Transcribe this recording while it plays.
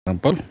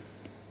example.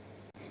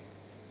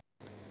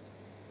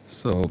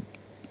 So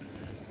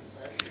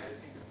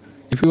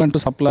if you want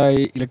to supply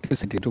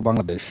electricity to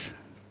Bangladesh,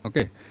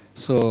 okay,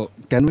 so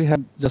can we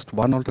have just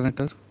one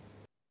alternator?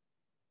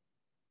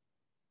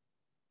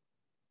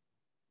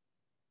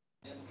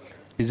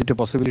 Is it a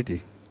possibility?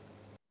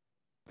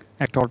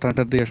 একটা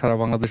alternator দিয়ে সারা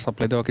Bangladesh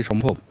supply দেওয়া কি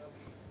সম্ভব?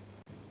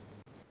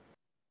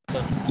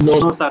 No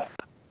sir.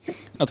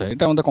 আচ্ছা,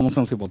 এটা আমাদের common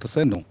সেন্সই বলতেছে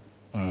নো।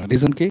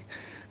 রিজন কি?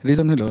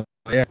 রিজন হলো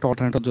একটা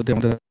অল্টারনেটর যদি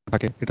আমাদের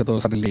থাকে, এটা তো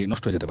সাডেনলি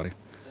নষ্ট হয়ে যেতে পারে।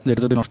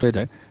 যেটা যদি নষ্ট হয়ে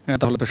যায়,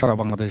 তাহলে তো সারা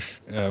বাংলাদেশ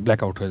ব্ল্যাক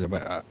আউট হয়ে যাবে।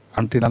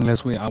 আনটিল আনলেস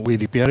উই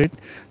রিপেয়ার ইট,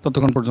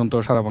 ততক্ষণ পর্যন্ত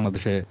সারা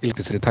বাংলাদেশে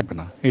ইলেকট্রিসিটি থাকবে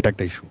না। এটা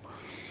একটা ইস্যু।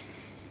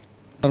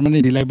 তার মানে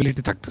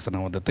রিলায়েবিলিটি থাকতেছে না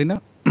আমাদের, তাই না?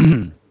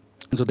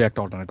 যদি একটা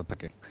অল্টারনেটর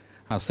থাকে।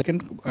 আর সেকেন্ড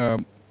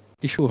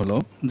ইস্যু হলো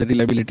যে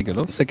রিলায়েবিলিটি গেল।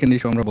 সেকেন্ড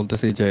ইস্যু আমরা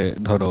বলতেছি যে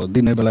ধরো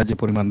দিনের বেলায় যে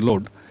পরিমাণ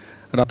লোড,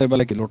 রাতের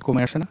বেলায় কি লোড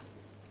কমে আসে না?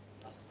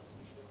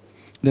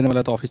 দিনের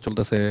বেলায় তো অফিস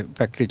চলতেছে,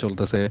 ফ্যাক্টরি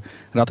চলতেছে,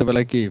 রাতের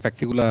বেলায় কি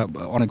ফ্যাক্টরিগুলো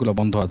অনেকগুলো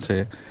বন্ধ আছে,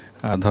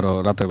 ধরো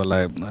রাতের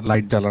বেলায়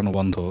লাইট জ্বালানো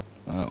বন্ধ,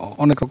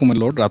 অনেক রকমের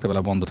লোড রাতের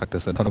বেলা বন্ধ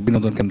থাকতেছে, ধরো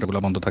বিনোদন কেন্দ্রগুলো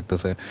বন্ধ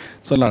থাকতেছে।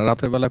 সো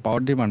রাতের বেলায়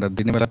পাওয়ার ডিমান্ড আর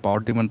দিনের বেলায়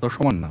পাওয়ার ডিমান্ড তো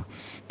সমান না।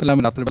 তাহলে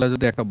আমি রাতের বেলায়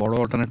যদি একটা বড়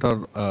অল্টারনেটর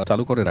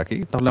চালু করে রাখি,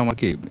 তাহলে আমার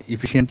কি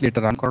ইফিসিয়েন্টলি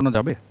এটা রান করানো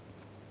যাবে?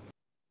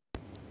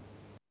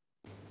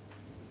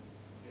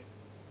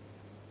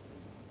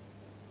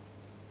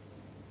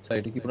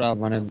 এটা কি পুরো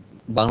মানে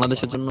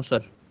বাংলাদেশের জন্য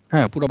স্যার?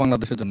 হ্যাঁ, পুরো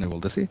বাংলাদেশের জন্য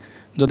বলতেছি।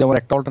 যদি আমার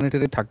একটা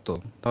অল্টারনেটরই থাকতো,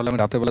 তাহলে আমি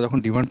রাতের বেলা যখন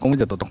ডিমান্ড কমে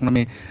যেত, তখন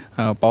আমি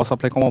পাওয়ার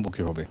সাপ্লাই কমাবো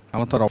কীভাবে?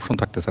 আমার তো আর অপশন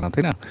থাকতেছে না,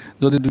 তাই না?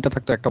 যদি দুইটা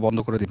থাকতো, একটা বন্ধ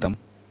করে দিতাম,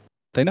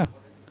 তাই না?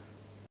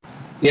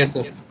 Yes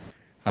sir.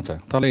 আচ্ছা,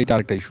 তাহলে এটা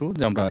আরেকটা ইস্যু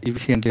যে আমরা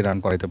ইফিসিয়েন্টলি রান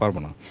করাইতে পারবো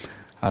না।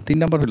 আর 3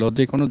 নাম্বার হলো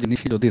যে কোনো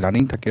জিনিসই যদি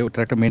রানিং থাকে,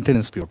 ওটার একটা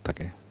মেনটেন্যান্স পিরিয়ড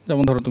থাকে।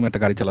 যেমন ধরো তুমি একটা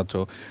গাড়ি চালাচ্ছ,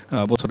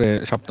 বছরে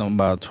সপ্তাহ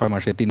বা 6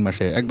 মাসে 3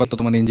 মাসে একবার তো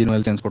তোমার ইঞ্জিন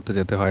অয়েল চেঞ্জ করতে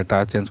যেতে হয়,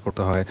 টায়ার চেঞ্জ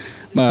করতে হয়,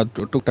 বা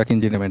টুকটাক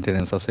ইঞ্জিনের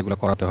মেনটেন্যান্স আছে, সেগুলো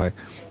করাতে হয়।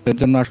 এর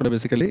জন্য আসলে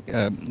বেসিক্যালি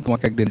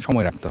তোমাকে একদিন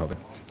সময় রাখতে হবে।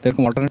 তো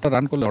এরকম অল্টারনেটর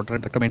রান করলে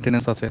অল্টারনেটর একটা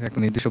মেনটেন্যান্স আছে একটা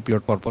নির্দিষ্ট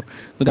পিরিয়ড পর।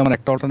 যদি আমার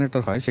একটা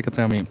অল্টারনেটর হয়,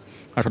 সেক্ষেত্রে আমি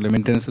আসলে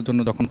মেনটেন্যান্সের জন্য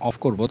যখন অফ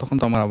করবো, তখন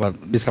তো আমার আবার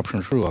ডিসরাপশন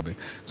শুরু হবে।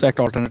 সো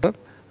একটা অল্টারনেটর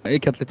এই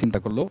ক্ষেত্রে চিন্তা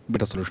করলেও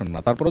বেটার সলিউশন না।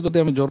 তারপরে যদি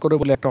আমি জোর করে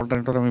বলি একটা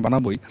অল্টারনেটর আমি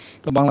বানাবোই,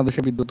 তো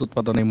বাংলাদেশে বিদ্যুৎ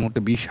উৎপাদন এই মুহূর্তে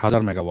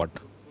 20,000 মেগাওয়াট।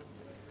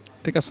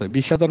 ঠিক আছে,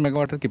 20,000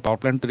 মেগাওয়াটের কি পাওয়ার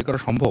প্ল্যান্ট তৈরি করা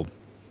সম্ভব?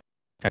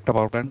 একটা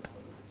পাওয়ার প্ল্যান্ট?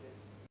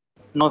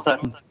 No sir.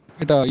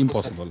 এটা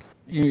ইম্পসিবল।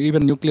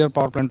 ইভেন নিউক্লিয়ার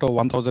পাওয়ার প্ল্যান্টও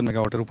 1000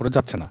 মেগাওয়াটের উপরে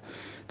যাচ্ছে না।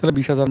 তাহলে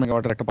 20,000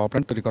 মেগাওয়াটের একটা পাওয়ার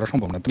প্ল্যান্ট তৈরি করা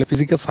সম্ভব না। তাহলে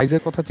ফিজিক্যাল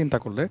সাইজের কথা চিন্তা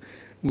করলে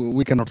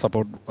we cannot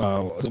support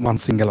one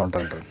single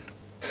alternator.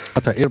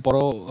 আচ্ছা,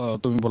 এরপরও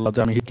তুমি বললা যে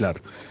আমি হিটলার,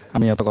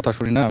 আমি এত কথা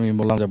শুনি না, আমি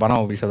বললাম যে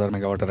বানাও 20,000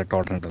 মেগাওয়াটের একটা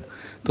অল্টারনেটর।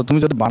 তো তুমি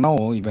যদি বানাও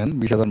ইভেন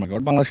 20,000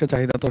 মেগাওয়াট, বাংলাদেশের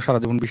চাহিদা তো সারা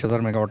জীবন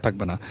 20,000 মেগাওয়াট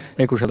থাকবে না,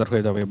 21,000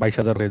 হয়ে যাবে,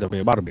 22,000 হয়ে যাবে,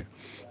 বাড়বে।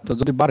 তো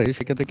যদি বাড়ে,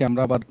 সেক্ষেত্রে কি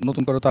আমরা আবার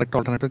নতুন করে তো আরেকটা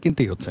অল্টারনেটর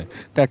কিনতেই হচ্ছে।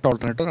 তো একটা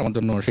অল্টারনেটর আমার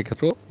জন্য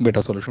সেক্ষেত্রেও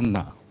বেটার সলিউশন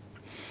না।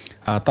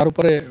 তার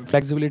উপরে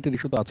ফ্লেক্সিবিলিটির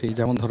ইস্যু তো আছেই।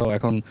 যেমন ধরো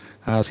এখন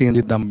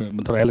সিএনজির দাম,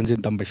 ধরো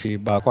এলএনজির দাম বেশি,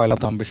 বা কয়লার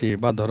দাম বেশি,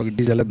 বা ধরো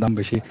ডিজেলের দাম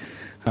বেশি।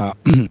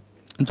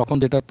 যখন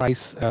যেটার প্রাইস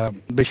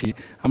বেশি,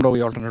 আমরা ওই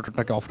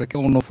অল্টারনেটরটাকে অফ রেখে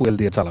অন্য ফুয়েল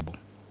দিয়ে চালাবো,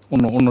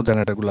 অন্য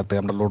জেনারেটরগুলোতে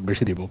আমরা লোড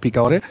বেশি দিব। পিক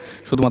আওয়ারে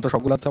শুধুমাত্র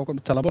সবগুলো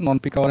চালাবো, নন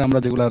পিক আওয়ারে আমরা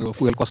যেগুলোর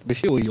ফুয়েল কস্ট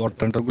বেশি, ওই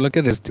অল্টারনেটরগুলোকে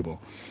রেস্ট দিব।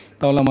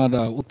 তাহলে আমার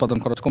উৎপাদন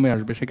খরচ কমে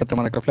আসবে। সেক্ষেত্রে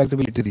আমার একটা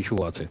ফ্লেক্সিবিলিটির ইস্যু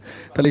আছে।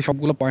 তাহলে এই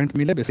সবগুলো পয়েন্ট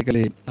মিলে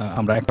বেসিক্যালি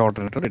আমরা একটা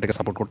অল্টারনেটর এটাকে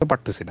সাপোর্ট করতে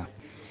পারতেছি না।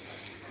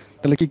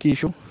 তাহলে কি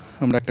ইস্যু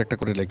আমরা একটা একটা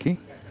করে লিখি।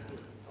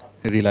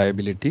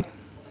 রিলায়েবিলিটি,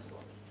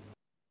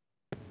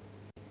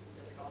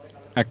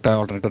 একটা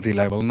অল্টারনেটর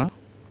রিলায়েবল না।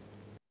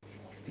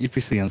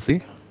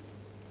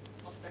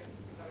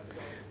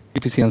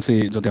 ইফিসিয়েন্সি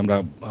যদি আমরা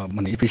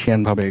মানে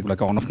ইফিসিয়েন্টভাবে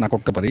এগুলোকে অন অফ না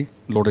করতে পারি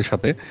লোডের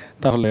সাথে,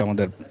 তাহলে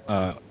আমাদের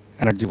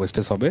এনার্জি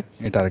ওয়েস্টেজ হবে,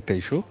 এটা আরেকটা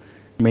ইস্যু।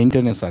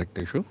 মেইনটেনেন্স আরেকটা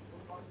ইস্যু।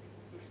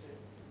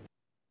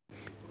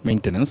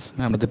 মেইনটেনেন্স,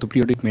 আমরা যেহেতু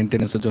পিরিয়ডিক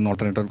মেইনটেনেন্সের জন্য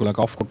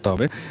অল্টারনেটরগুলোকে অফ করতে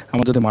হবে।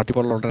 আমার যদি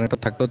মাল্টিপল অল্টারনেটর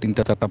থাকতো,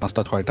 3টা 4টা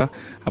 5টা 6টা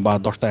বা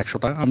 10টা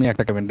 100টা, আমি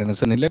একটাকে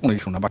মেইনটেনেন্সে নিলে কোনো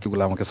ইস্যু না,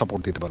 বাকিগুলো আমাকে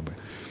সাপোর্ট দিতে পারবে।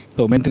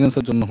 তো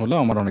মেইনটেনেন্সের জন্য হলো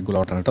আমার অনেকগুলো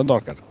অল্টারনেটর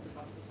দরকার।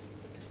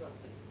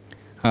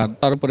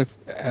 তার উপরে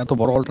এত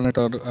বড়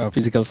alternator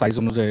physical size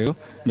অনুযায়ীও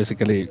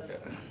basically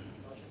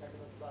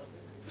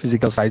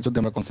physical size যদি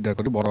আমরা কনসিডার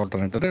করি বড়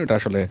অল্টারনেটরে, এটা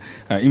আসলে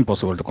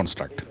impossible to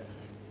construct.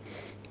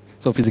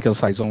 So physical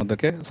সাইজও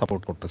আমাদেরকে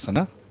সাপোর্ট করতেছে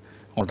না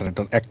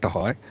অল্টারনেটর একটা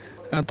হয়।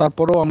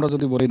 তারপরেও আমরা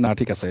যদি বলি না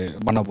ঠিক আছে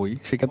বানাবোই,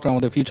 সেক্ষেত্রে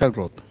আমাদের ফিউচার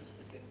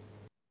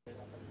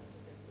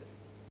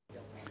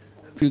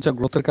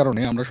গ্রোথের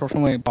কারণে আমরা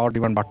সবসময় পাওয়ার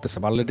ডিমান্ড বাড়তেছে,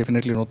 বাড়লে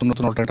ডেফিনেটলি নতুন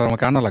নতুন অল্টারনেটর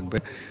আমাকে আনা লাগবে।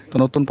 তো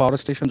নতুন পাওয়ার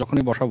স্টেশন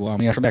যখনই বসাবো,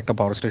 আমি আসলে একটা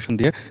পাওয়ার স্টেশন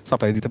দিয়ে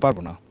সাপ্লাই দিতে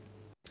পারবো না।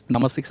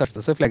 নাম্বার 6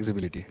 আসতেছে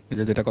ফ্লেক্সিবিলিটি।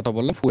 যেটা কথা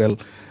বললাম, ফুয়েল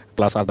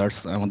প্লাস আদার্স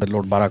আমাদের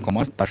লোড বাড়া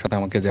কমা, তার সাথে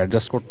আমাকে যে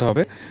অ্যাডজাস্ট করতে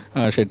হবে,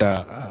 সেটা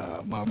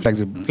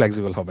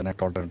ফ্লেক্সিবল হবে না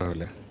একটা অল্টারনেটর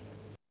হলে।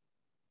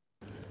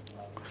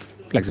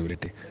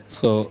 ফ্লেক্সিবিলিটি,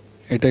 সো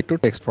এটা একটু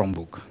টেক্সট ফ্রম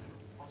বুক।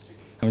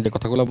 আমি যে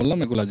কথাগুলো বললাম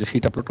এগুলো যে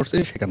শিট আপলোড করছি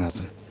সেখানে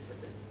আছে,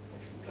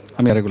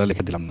 আমি আর এগুলো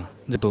লিখে দিলাম না,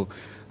 যেহেতু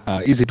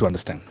ইজি টু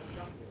আন্ডারস্ট্যান্ড,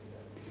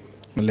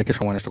 লিখে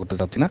সময় নষ্ট করতে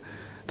চাচ্ছি না।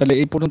 তাহলে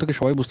এই পর্যন্ত কি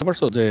সবাই বুঝতে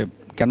পারছো যে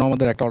কেন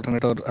আমাদের একটা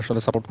অল্টারনেটর আসলে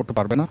সাপোর্ট করতে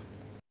পারবে না?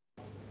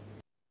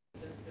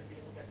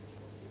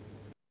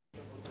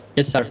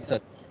 Yes sir.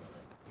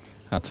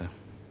 আচ্ছা,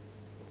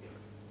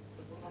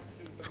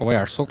 সবাই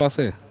আসছো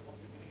ক্লাসে?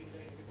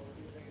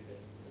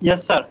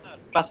 ইয়েস স্যার,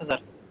 ক্লাসে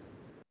স্যার।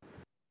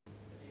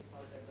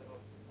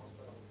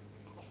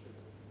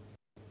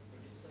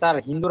 স্যার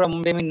হিন্দুরা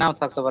মুম্বাই নাও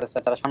থাকতে পারে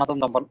স্যার, তারা সনাতন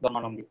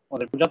ধর্মাবলম্বী,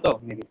 ওদের পূজা তো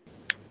মেবি।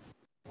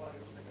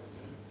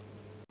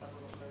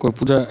 কই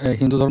পূজা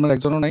হিন্দু ধর্মের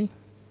একজনও নাই?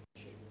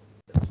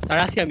 স্যার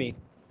আছি আমি।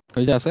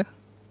 ওই যে আছে,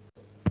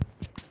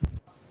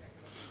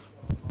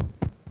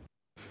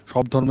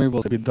 সব ধর্মেই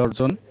বলছে বিদ্যা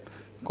অর্জন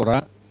করা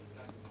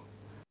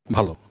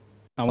ভালো।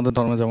 আমাদের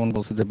ধর্মে যেমন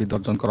বলছে যে বিদ্যা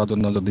অর্জন করার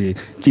জন্য যদি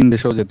চীন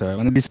দেশেও যেতে হয়,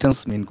 মানে ডিস্টেন্স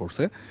মিন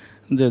করছে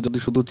যে যদি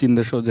শুধু চীন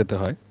দেশেও যেতে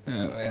হয়,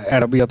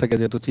 আরাবিয়া থেকে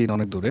যেহেতু চীন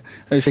অনেক দূরে,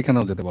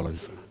 সেখানেও যেতে বলা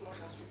হয়েছে।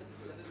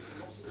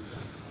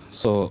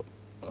 সো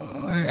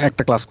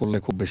একটা ক্লাস করলে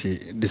খুব বেশি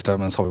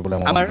ডিস্টারবেন্স হবে বলে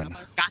আমার আমার মনে হয় না।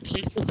 কাজ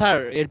শেষ তো স্যার,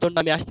 এর জন্য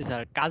আমি আসছি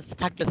স্যার। কাজ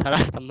থাকলে স্যার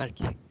আসতাম না আর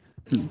কি।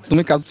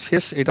 তুমি কাজ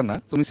শেষ এটা না,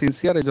 তুমি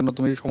সিনসিয়ার, এই জন্য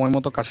তুমি সময়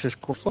মতো কাজ শেষ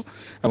করছো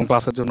এবং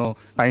ক্লাসের জন্য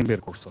টাইম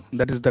বের করছো,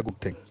 that is the good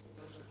thing.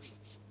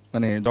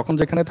 মানে যখন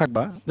যেখানে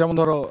থাকবা, যেমন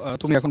ধরো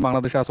তুমি এখন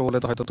বাংলাদেশে আছো বলে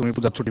তো হয়তো তুমি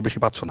পূজার ছুটি বেশি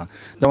পাচ্ছ না।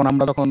 যেমন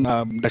আমরা যখন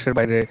দেশের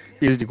বাইরে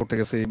পিএইচডি করতে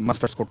গেছি,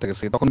 মাস্টার্স করতে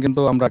গেছি, তখন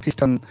কিন্তু আমরা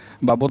খ্রিস্টান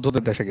বা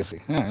বৌদ্ধদের দেশে গেছি,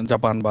 হ্যাঁ,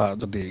 জাপান বা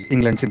যদি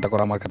ইংল্যান্ড চিন্তা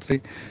করো আমার ক্ষেত্রে,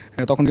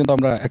 তখন কিন্তু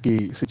আমরা একই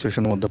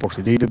সিচুয়েশনের মধ্যে পড়ছি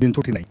যে ঈদের দিন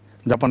ছুটি নাই,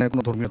 জাপানে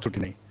কোনো ধর্মীয় ছুটি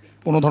নেই,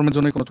 কোনো ধর্মের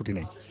জন্যই কোনো ছুটি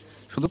নেই,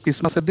 শুধু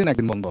ক্রিসমাসের দিন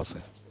একদিন বন্ধ আছে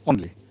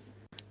অনলি,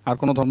 আর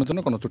কোনো ধর্মের জন্য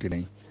কোনো ছুটি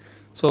নেই।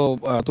 সো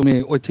তুমি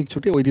ঐচ্ছিক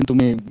ছুটি ওই দিন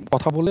তুমি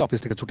কথা বলে অফিস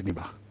থেকে ছুটি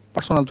নিবা,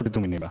 পার্সোনাল ছুটি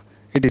তুমি নিবা,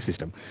 এটাই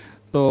সিস্টেম।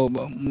 তো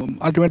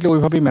আলটিমেটলি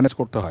ওইভাবেই ম্যানেজ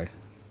করতে হয়।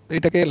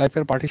 এটাকে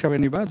লাইফের পার্ট হিসাবে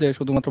নিবা যে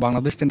শুধুমাত্র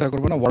বাংলাদেশ চিন্তা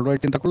করবে না, ওয়ার্ল্ড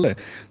ওয়াইড চিন্তা করলে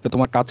যে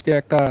তোমার কাজকে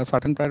একটা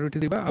সার্টেন প্রায়োরিটি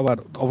দিবা, আবার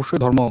অবশ্যই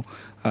ধর্ম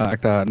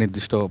একটা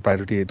নির্দিষ্ট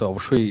প্রায়োরিটি তো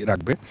অবশ্যই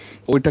রাখবে,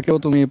 ওইটাকেও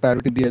তুমি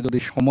প্রায়োরিটি দিয়ে যদি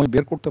সময়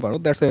বের করতে পারো,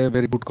 that's a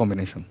very good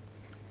combination,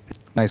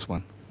 nice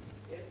one.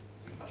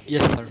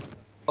 Yes sir,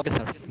 okay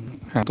sir.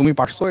 হ্যাঁ, তুমি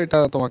পারছো, এটা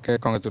তোমাকে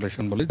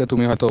কংগ্রেচুলেশন বলি যে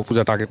তুমি হয়তো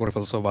পূজাটা আগে করে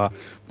ফেলছো বা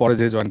পরে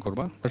যে জয়েন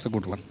করবা, দ্যাটস এ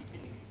গুড ওয়ান।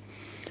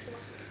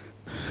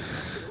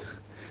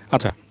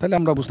 আচ্ছা, তাহলে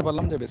আমরা বুঝতে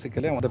পারলাম যে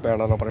বেসিক্যালি আমাদের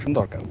প্যারালাল অপারেশন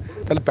দরকার।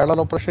 তাহলে প্যারালাল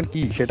অপারেশন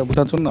কি সেটা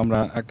বোঝার জন্য আমরা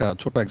একটা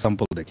ছোট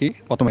এক্সাম্পল দেখি।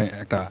 প্রথমে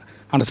একটা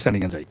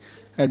আন্ডারস্ট্যান্ডিংয়ে যাই,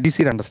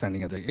 ডিসির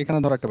আন্ডারস্ট্যান্ডিংয়ে যাই। এখানে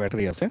ধরো একটা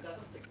ব্যাটারি আছে,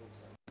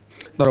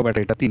 ধরো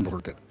ব্যাটারিটা 3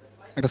 ভোল্টের,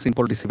 একটা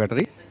সিম্পল ডিসি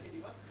ব্যাটারি।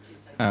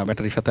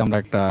 ব্যাটারির সাথে আমরা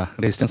একটা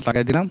রেজিস্ট্যান্স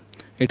লাগাই দিলাম,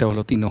 এটা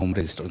হলো 3 ওহম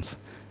রেজিস্ট্যান্স।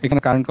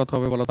 এখানে কারেন্ট কত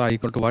হবে বলো তো? I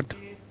equal to what?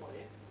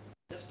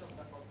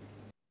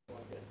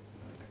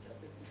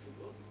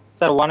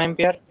 Sir 1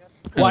 ampere.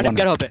 1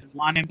 ampere হবে।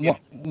 1 ampere.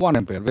 1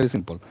 ampere, very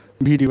simple.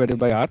 B divided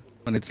by আর,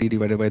 মানে 3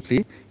 divided by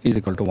 3 is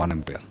equal to 1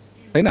 ampere,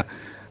 তাই না?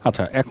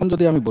 আচ্ছা, এখন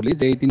যদি আমি বলি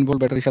যে এই 3 ভোল্ট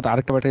ব্যাটারির সাথে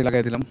আরেকটা ব্যাটারি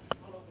লাগাই দিলাম,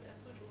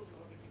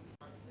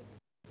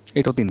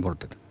 এটাও 3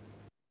 ভোল্টের,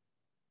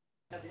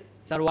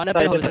 স্যার 1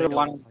 এম্পিয়ার হবে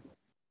স্যার।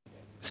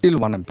 স্টিল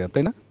 1 এম্পিয়ার,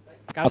 তাই না?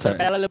 কারণ আচ্ছা, স্যার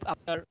প্যারালাল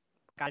আপনার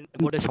কারেন্ট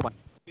ভোল্টেজ সমান।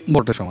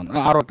 ভোল্টের সমান।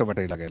 আরো একটা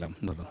ব্যাটারি লাগাইলাম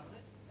ধরো,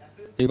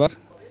 এবার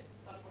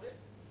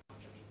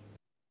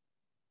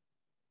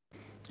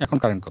এখন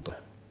কারেন্ট কত?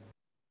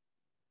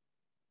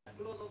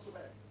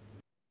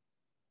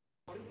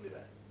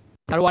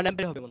 স্যার 1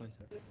 এম্পিয়ার হবে মনে হয়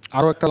স্যার।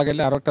 আরো একটা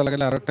লাগাইলে, আরো একটা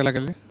লাগাইলে, আরো একটা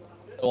লাগাইলে,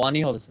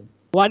 1ই হবে স্যার।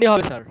 1ই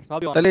হবে স্যার,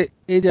 সবই 1। তাহলে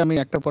এই যে আমি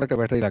একটার পর একটা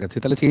ব্যাটারি লাগাচ্ছি,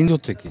 তাহলে চেঞ্জ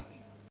হচ্ছে কি?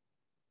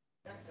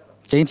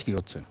 চেঞ্জ কি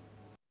হচ্ছে?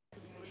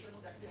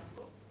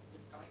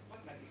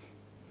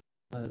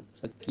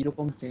 স্যার কি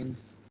রকম চেঞ্জ?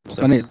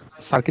 মানে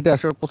সার্কিটে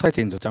আসলে কোথায়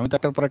চেঞ্জ হচ্ছে? আমি তো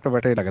একটার পর একটা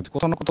ব্যাটারি লাগাচ্ছি,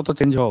 কোথাও না কোথাও তো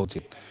চেঞ্জ হওয়া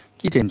উচিত।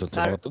 কি চেঞ্জ হচ্ছে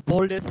স্যার বলো তো?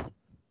 ভোল্টেজ।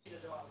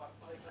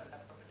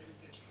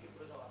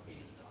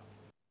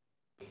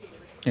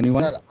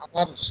 এনিওয়ান? স্যার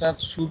আমার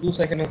সাথে শুধু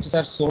সেকেন্ড হচ্ছে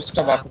স্যার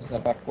সোর্সটা বাড়তেছে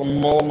স্যার, বাট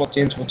কোনো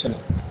চেঞ্জ হচ্ছে না।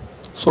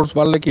 সোর্স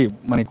বাড়লে কি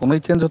মানে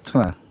কোনোই চেঞ্জ হচ্ছে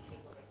না?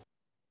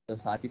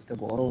 সার্কিটটা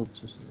বড়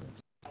হচ্ছে স্যার।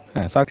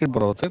 হ্যাঁ, সার্কিট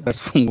বড় হচ্ছে,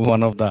 that's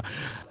one of the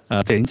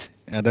change,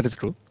 that is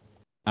true.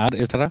 আর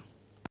এছাড়া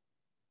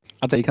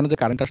আচ্ছা, এখানে যে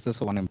কারেন্ট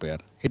আসতেছে 1 এম্পিয়ার,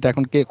 এটা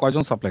এখন কে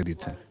কয়জন সাপ্লাই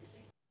দিচ্ছে?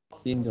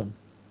 3 জন।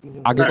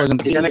 আগে কয়জন?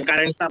 এখানে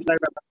কারেন্ট সাপ্লাই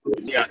ব্যাপার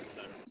বুঝি আছে।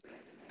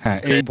 হ্যাঁ,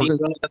 এই ভোল্টেজ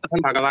তখন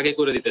ভাগাভাগি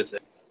করে দিতেছে।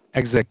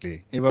 এক্স্যাক্টলি।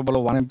 এবার বলো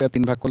 1 এম্পিয়ার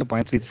 3 ভাগ করলে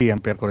 0.33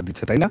 এম্পিয়ার করে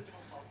দিচ্ছে, তাই না?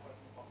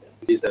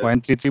 জি স্যার।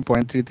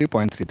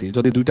 0.33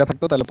 যদি দুইটা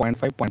থাকতো তাহলে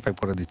 0.5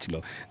 করে দিচ্ছিল।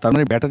 তার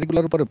মানে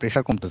ব্যাটারিগুলোর উপরে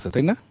প্রেসার কমতেছে,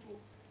 তাই না?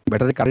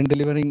 ব্যাটারি কারেন্ট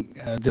ডেলিভারিং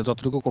যে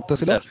যতটুকু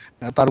করতেছিল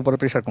তার উপরে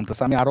প্রেসার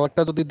কমতেছে। আমি আরো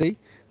একটা যদি দেই,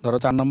 ধরো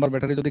 4 নাম্বার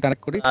ব্যাটারি যদি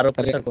কানেক্ট করি, আরো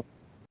তাহলে প্রেসার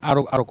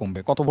আরো কমবে।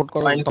 কত ভোল্ট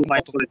করবে?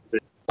 0.25 করে দিবে।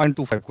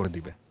 0.25 করে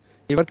দিবে।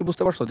 এবার কি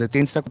বুঝতে পারছো যে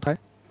চেঞ্জটা কোথায়?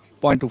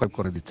 0.25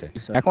 করে দিচ্ছে।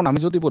 এখন আমি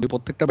যদি বলি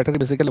প্রত্যেকটা ব্যাটারি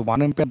বেসিক্যালি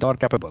 1 এম্পিয়ার দেওয়ার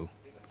ক্যাপেবল,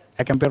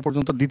 1 এম্পিয়ার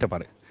পর্যন্ত দিতে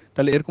পারে,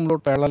 তাহলে এরকম লোড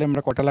প্যারালালে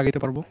আমরা কয়টা লাগাইতে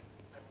পারবো?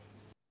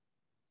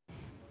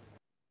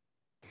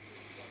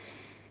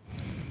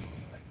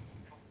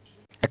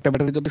 একটা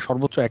ব্যাটারি যদি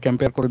সর্বোচ্চ 1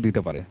 এম্পিয়ার করে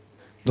দিতে পারে,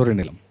 ধরে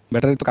নিলাম,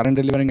 ব্যাটারি তো কারেন্ট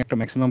ডেলিভারিং একটা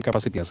ম্যাক্সিমাম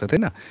ক্যাপাসিটি আছে, তাই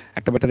না?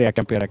 একটা ব্যাটারি 1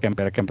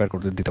 এম্পিয়ার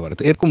করে দিতে পারে,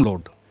 তো এরকম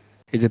লোড,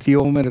 এই যে 3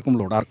 ওহমের এরকম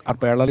লোড, আর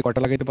প্যারালালি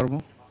কয়টা লাগাইতে পারবো?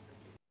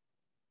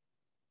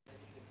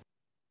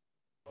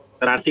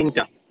 স্যার আর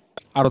তিনটা।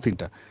 আরো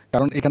 3টা,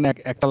 কারণ এখানে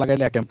একটা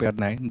লাগাইলে 1 অ্যাম্পিয়ার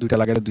নেয়, 2টা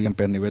লাগাইলে 2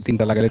 অ্যাম্পিয়ার নেবে,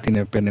 3টা লাগাইলে 3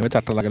 অ্যাম্পিয়ার নেবে,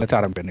 4টা লাগাইলে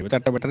 4 অ্যাম্পিয়ার নেবে।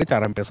 4টা ব্যাটারি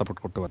 4 অ্যাম্পিয়ার সাপোর্ট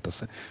করতে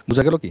পারতেছে।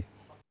 বুঝা গেল কি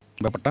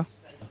ব্যাপারটা?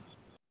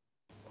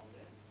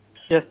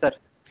 Yes sir.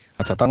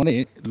 আচ্ছা, তার মানে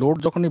লোড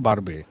যখনই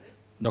বাড়বে,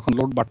 যখন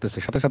লোড বাড়তেছে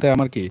সাথে সাথে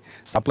আমার কি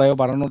সাপ্লাইও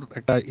বাড়ানোর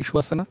একটা ইস্যু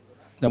আছে না?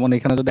 যেমন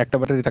এখানে যদি একটা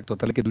ব্যাটারি থাকতো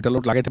তাহলে কি 2টা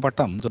লোড লাগাইতে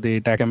পারতাম যদি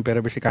এটা 1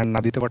 অ্যাম্পিয়ারের বেশি কারেন্ট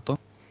না দিতে পারতো?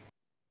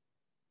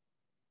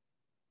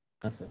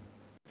 আচ্ছা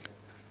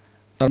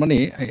তার মানে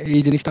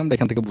এই জিনিসটা আমরা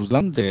এখান থেকে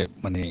বুঝলাম যে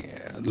মানে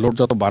লোড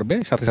যত বাড়বে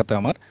সাথে সাথে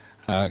আমার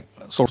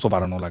সোর্সও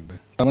বাড়ানো লাগবে।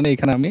 তার মানে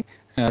এখানে আমি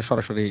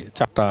সরাসরি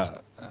 4টা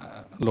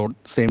লোড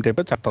সেম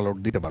টাইপের 4টা লোড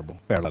দিতে পারবো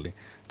প্যারালালি।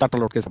 4টা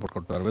লোডকে সাপোর্ট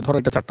করতে পারবে। ধরো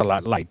এটা 4টা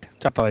লাইট,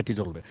 4টা লাইটই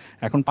জ্বলবে।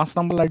 এখন 5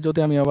 নাম্বার লাইট যদি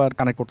আমি আবার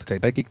কানেক্ট করতে চাই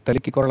তাহলে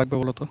কি করা লাগবে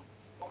বলো তো?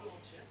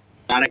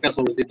 আর একটা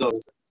সোর্স দিতে হবে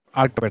স্যার।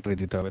 আরেকটা ব্যাটারি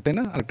দিতে হবে, তাই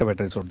না? আরেকটা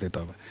ব্যাটারি সোর্স দিতে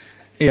হবে।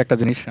 এই একটা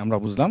জিনিস আমরা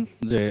বুঝলাম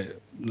যে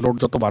লোড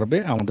যত বাড়বে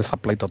আমাদের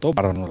সাপ্লাই তত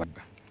বাড়ানো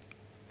লাগবে।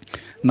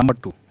 নাম্বার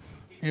 2,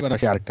 এবার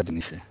আসি আরেকটা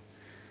জিনিসে।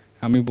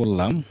 আমি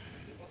বললাম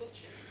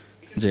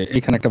যে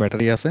এইখানে একটা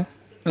ব্যাটারি আছে,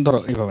 ধরো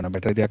এইভাবে না,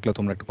 ব্যাটারি দিয়ে আঁকলে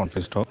তোমরা একটু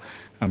কনফিউজড হও,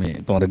 আমি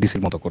তোমাদের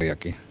ডিসির মতো করে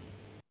আঁকি।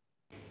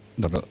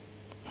 ধরো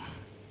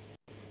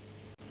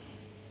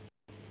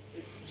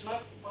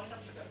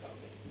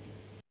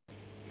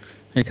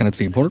এখানে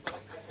 3 ভোল্ট,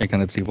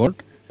 এখানে 3 ভোল্ট,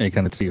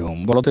 এখানে 3 ওহম।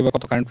 বলো তো এবার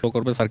কত কারেন্ট ফ্লো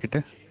করবে সার্কিটে?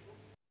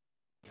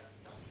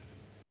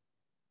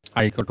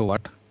 I equal to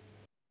what?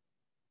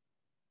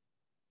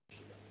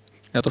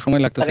 এত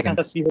সময় লাগতেছে স্যার কেন?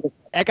 এখানটা সি হবে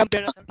 1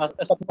 ampere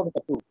sir.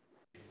 2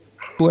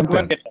 2 ampere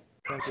ampere.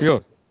 Sure?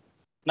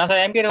 না স্যার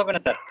অ্যাম্পিয়ার হবে না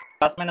স্যার,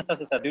 প্লাস মাইনাস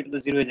আছে স্যার, দুইটা তো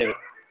জিরো হয়ে যাবে।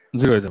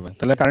 0 হয়ে যাবে।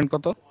 তাহলে কারেন্ট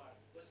কত?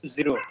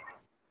 Zero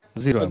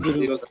 0 ampere.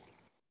 Zero sir.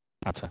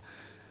 আচ্ছা,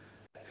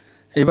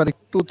 এবার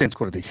একটু চেঞ্জ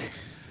করে দেখি।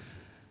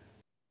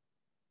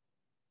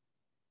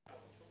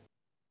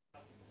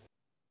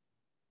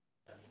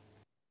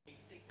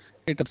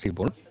 এটা 3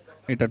 ভোল্ট,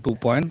 এটা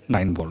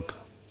 2.9 ভোল্ট,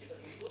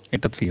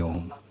 এটা 3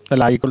 ওহম।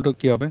 তাহলে I equal to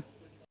কি হবে?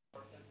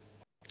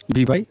 V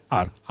by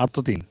R। আর তো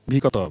 3, V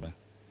কত হবে?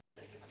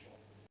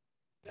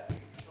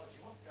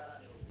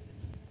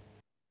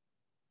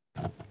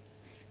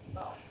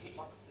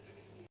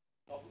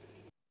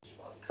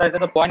 স্যার এটা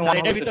তো 0.1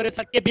 এটার ভিতরে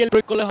স্যার কেবিএল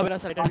প্রয়োগ করলে হবে না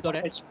স্যার এটার ভিতরে।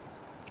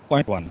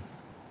 0.1।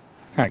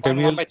 হ্যাঁ,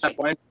 KVL স্যার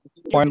পয়েন্ট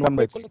 0.1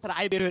 বাই 3। করলে স্যার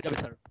আই বের হয়ে যাবে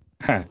স্যার।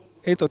 হ্যাঁ,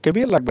 এই তো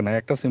KVL লাগবে না,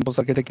 একটা সিম্পল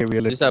সার্কিটে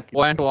KVL এর স্যার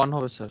 0.1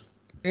 হবে স্যার।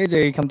 এই যে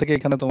এইখান থেকে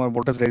এখানে তোমার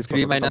ভোল্টেজ রেজ করতে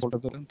 3 minus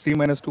 3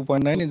 minus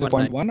 2.9 is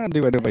 2.9 0.1 and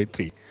divided by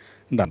 3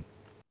 ডান।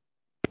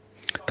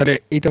 তাহলে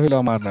এইটা হলো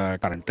আমার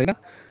কারেন্ট, তাই না?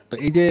 তো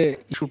এই যে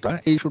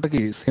এই ইস্যুটা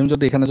কি সেম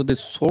যদি এখানে যদি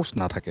সোর্স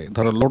না থাকে,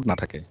 ধরো লোড না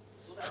থাকে,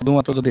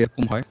 শুধুমাত্র যদি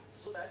এরকম হয়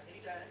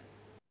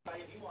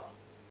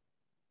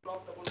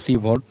 3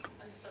 ভোল্ট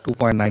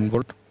 2.9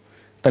 ভোল্ট,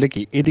 তাহলে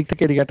কি এদিক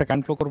থেকে এদিকে একটা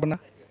কারেন্ট ফ্লো করবে না?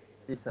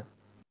 জি স্যার।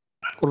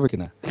 করবে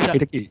কিনা? স্যার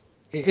এটা কি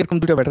এরকম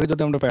দুটো ব্যাটারি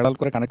যদি আমরা প্যারালাল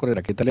করে কানেক্ট করে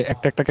রাখি তাহলে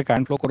একটাকে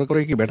কারেন্ট ফ্লো করে করে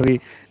কি ব্যাটারি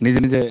নিজে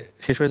নিজে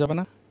শেষ হয়ে যাবে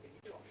না?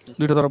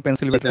 দুটো ধরো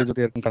পেন্সিল ব্যাটারি যদি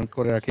এরকম কানেক্ট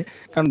করে রাখি,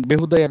 কারণ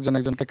বেহুদাই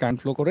একজনকে কারেন্ট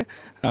ফ্লো করে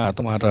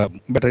তোমার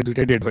ব্যাটারি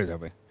দুইটাই ডেড হয়ে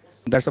যাবে।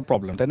 দ্যাটস আ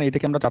প্রবলেম, তাই না?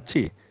 এটাকে আমরা চাচ্ছি?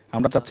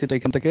 আমরা চাচ্ছি তো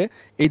এখান থেকে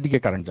এই দিকে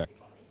কারেন্ট যাক।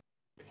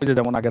 ওই যে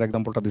যেমন আগের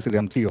এক্সাম্পলটা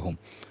দিয়েছিলাম 3 ওহম,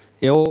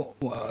 এও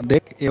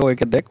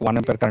একে দেখ 1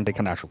 অ্যাম্পিয়ার কারেন্ট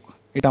এখানে আসুক,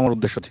 এটা আমার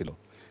উদ্দেশ্য ছিল।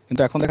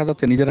 কিন্তু এখন দেখা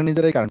যাচ্ছে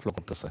নিজেরাই কারেন্ট ফ্লো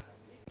করতেছে।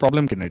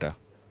 প্রবলেম কিনা এটা?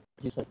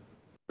 জি স্যার।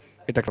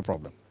 এটা একটা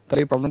প্রবলেম।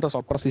 তাহলে এই প্রবলেমটা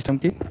সলভ করার সিস্টেম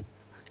কি?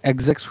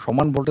 এক্সাক্ট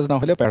সমান ভোল্টেজ না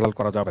হলে প্যারালাল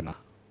করা যাবে না,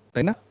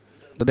 তাই না?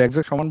 যদি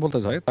এক্সাক্ট সমান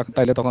ভোল্টেজ হয়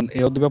তাহলে তখন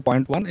এও দিবে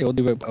 0.1, এও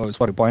দিবে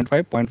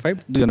 0.5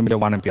 দুজনে মিলে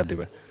 1 অ্যাম্পিয়ার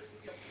দিবে।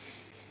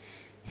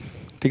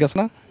 ঠিক আছে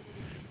না?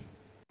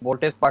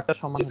 ভোল্টেজ পার্টটা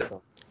সমান হতে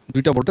হবে।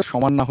 দুইটা ভোল্টেজ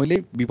সমান না হলেই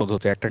বিপদ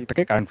হচ্ছে,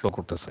 একটাকে কারেন্ট ফ্লো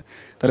করতেছে।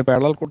 তাহলে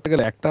প্যারালাল করতে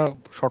গেলে একটা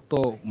শর্ত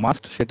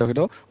মাস্ট, সেটা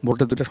হলো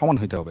ভোল্টেজ দুটো সমান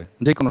হইতে হবে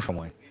যে কোনো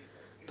সময়।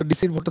 তো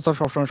ডিসির ভোল্টেজ তো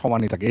সবসময়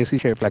সমানই থাকে, এসি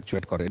সে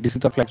ফ্ল্যাকচুয়েট করে, ডিসি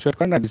তো ফ্ল্যাকচুয়েট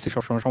করে না, ডিসি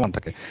সবসময় সমান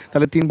থাকে।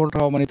 তাহলে 3 ভোল্ট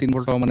হওয়া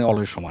মানে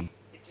অলওয়েজ সমান,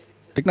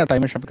 ঠিক না?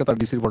 টাইমের সাপেক্ষে তার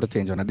ডিসির ভোল্টেজ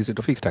চেঞ্জ হয় না, ডিসি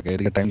তো ফিক্স থাকে।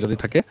 এদিকে টাইম যদি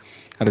থাকে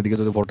আর এদিকে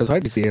যদি ভোল্টেজ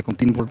হয়, ডিসি এরকম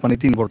 3 ভোল্ট মানে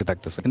 3 ভোল্টে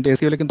থাকতেছে, কিন্তু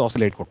এসি হলে কিন্তু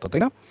অসিলেট করতো, তাই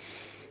না?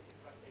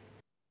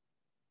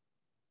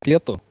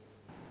 ক্লিয়ার তো?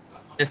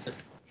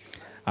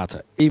 আচ্ছা,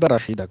 এইবার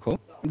আসি, দেখো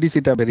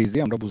ডিসিটা ভেরি ইজি,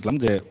 আমরা বুঝলাম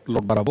যে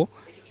লোড বাড়াবো,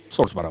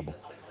 সোর্স বাড়াবো।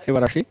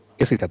 এবার আসি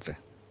এসির ক্ষেত্রে।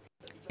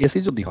 এসি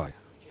যদি হয়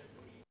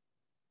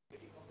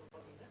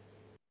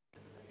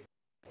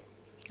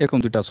এরকম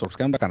দুইটা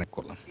সোর্সকে আমরা কানেক্ট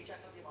করলাম,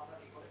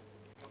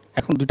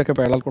 এখন দুইটাকে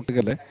প্যারালাল করতে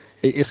গেলে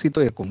এই এসি তো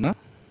এরকম না,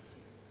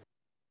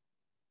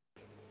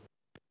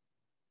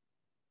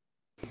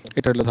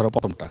 এটা হলো ধরো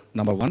প্রথমটা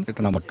নাম্বার 1,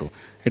 এটা নাম্বার 2,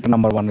 এটা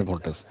নাম্বার 1 এর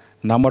ভোল্টেজ,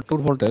 নাম্বার 2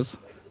 এর ভোল্টেজ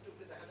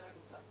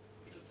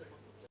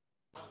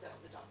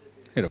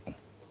এরকম।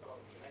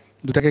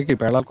 দুটাকে কি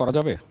প্যারালাল করা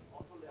যাবে?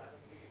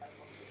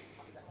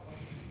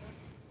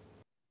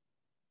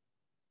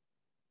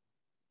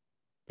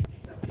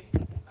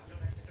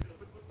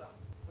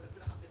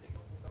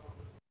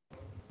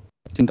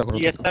 চিন্তা করো,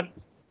 ইয়েস স্যার।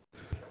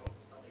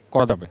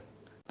 করা যাবে।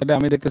 তাহলে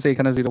আমি দেখতেছি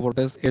এখানে 0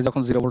 ভোল্টেজ, এ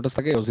যখন 0 ভোল্টেজ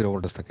থাকে এও 0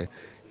 ভোল্টেজ থাকে।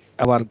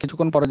 আবার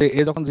কিছুক্ষণ পরে যে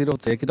এ যখন 0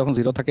 হচ্ছে, এ কি তখন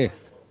 0 থাকে?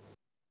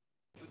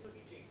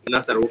 না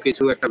স্যার, ও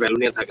কিছু একটা ভ্যালু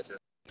নিয়ে থাকে স্যার।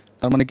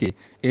 তার মানে কি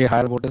এ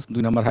হায়ার ভোল্টেজ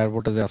 2 নাম্বার হায়ার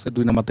ভোল্টেজে আছে,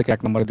 2 নাম্বার থেকে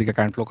 1 নাম্বারের দিকে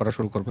কারেন্ট ফ্লো করা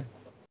শুরু করবে।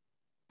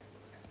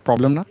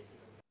 প্রবলেম না?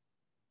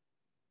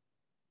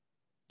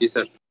 জি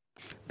স্যার।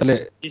 তাহলে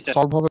জি স্যার।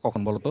 সলভ হবে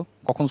কখন বলো তো?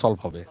 কখন সলভ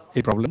হবে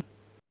এই প্রবলেম?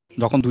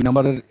 যখন 2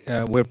 নাম্বারের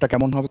ওয়েভটা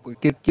কেমন হবে,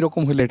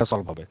 কিরকম হলে এটা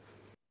সলভ হবে?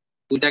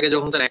 দুইটাকে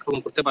যখন স্যার একরকম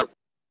করতে পারবো।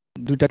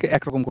 দুইটাকে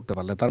একরকম করতে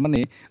পারলে, তার মানে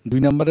 2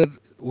 নাম্বারের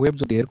ওয়েভ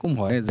যদি এরকম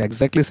হয় যে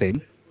এক্স্যাক্টলি সেম,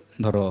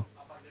 ধরো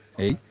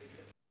এই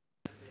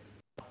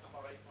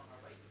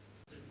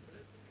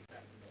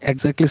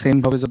এক্স্যাক্টলি সেম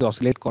ভাবে যদি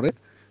অসিলেট করে,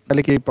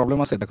 তাহলে কি এই প্রবলেম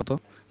আছে? দেখো তো,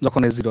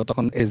 যখন A0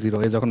 তখন A0,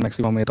 এ যখন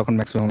ম্যাক্সিমাম এ তখন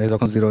ম্যাক্সিমাম এ,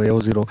 যখন 0 এও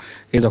 0,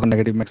 এ যখন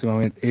নেগেটিভ ম্যাক্সিমাম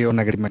এও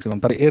নেগেটিভ ম্যাক্সিমাম,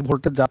 তার এর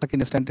ভোল্টেজ যা থাকে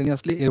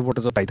ইনস্ট্যান্টানিয়াসলি এর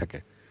ভোল্টেজও তাই থাকে,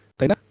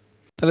 তাই না?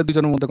 তাহলে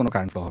দুজনের মধ্যে কোনো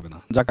কারেন্ট ফ্লো হবে না,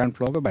 যা কারেন্ট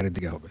ফ্লো হবে বাইরের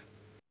দিকে হবে।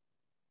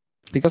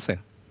 ঠিক আছে,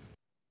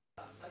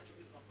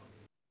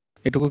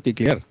 এটুকু কি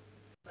ক্লিয়ার?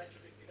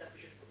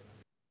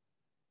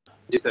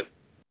 জি স্যার।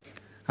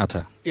 আচ্ছা,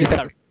 Yes, এটা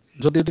sir.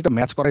 যদি এটা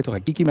ম্যাচ করাইতে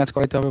হয়, কি কি ম্যাচ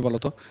করাইতে হবে বলো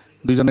তো?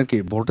 দুইজনের কি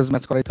ভোল্টেজ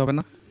ম্যাচ করাইতে হবে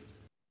না?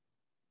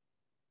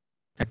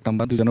 1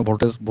 নাম্বার, দুইজনের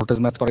ভোল্টেজ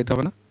ম্যাচ করাইতে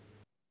হবে না?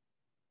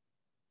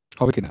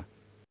 হবে কি না?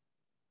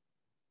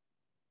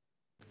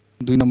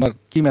 2 নাম্বার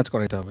কি ম্যাচ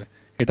করাইতে হবে?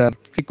 এটার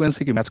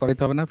ফ্রিকোয়েন্সি কি ম্যাচ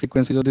করাইতে হবে না?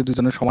 ফ্রিকোয়েন্সি যদি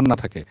দুজনের সমান না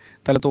থাকে,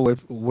 তাহলে তো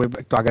ওয়েভ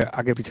একটু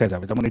আগে পিছিয়ে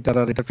যাবে। যেমন এটার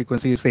আর এটার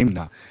ফ্রিকোয়েন্সি সেম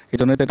না, এই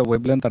জন্য এটা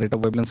ওয়েভলেন্থ আর এটা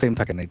ওয়েভলেন্থ সেম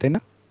থাকে নাই, তাই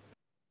না?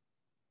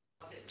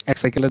 এক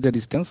সাইকেলের যে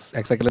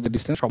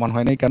ডিস্টেন্স সমান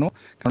হয় নাই কেন?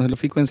 কারণ হলো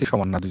ফ্রিকোয়েন্সি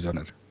সমান না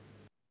দুজনের,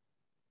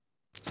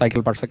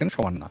 সাইকেল পার সেকেন্ড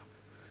সমান না।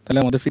 তাহলে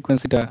আমাদের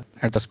ফ্রিকোয়েন্সিটা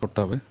অ্যাডজাস্ট করতে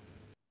হবে।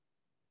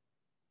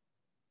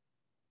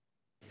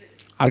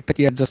 আরেকটা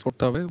কি অ্যাডজাস্ট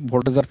করতে হবে?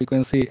 ভোল্টেজ আর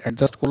ফ্রিকোয়েন্সি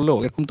অ্যাডজাস্ট করলেও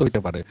এরকম তো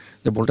হতে পারে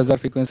যে ভোল্টেজ আর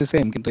ফ্রিকোয়েন্সি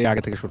সেম কিন্তু এই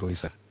আগে থেকে শুরু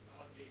হয়েছে।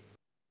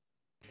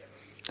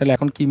 তাহলে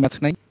এখন কি ম্যাচ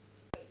নাই?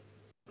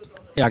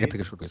 এই আগে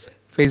থেকে শুরু হয়েছে,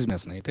 ফেজ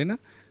ম্যাচ নাই, তাই না?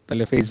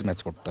 তাহলে ফেজ ম্যাচ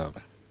করতে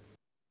হবে।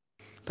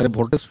 তাহলে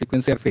ভোল্টেজ,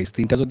 ফ্রিকোয়েন্সি আর ফেজ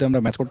তিনটা যদি আমরা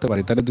ম্যাচ করতে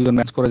পারি, তাহলে দুজন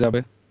ম্যাচ করে যাবে।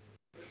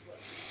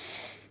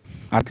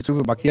 আর কিছু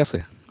বাকি আছে?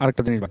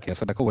 আরেকটা জিনিস বাকি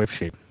আছে, দেখো wave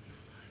shape.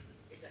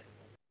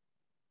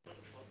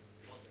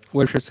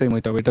 Wave shape same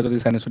হইতে হবে, এটা যদি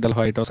সাইনোসয়েডাল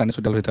হয় এটাও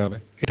সাইনোসয়েডাল হইতে হবে,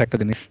 এটা একটা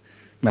জিনিস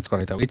ম্যাচ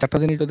করাইতে হবে। এই চারটা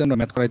জিনিস যদি আমরা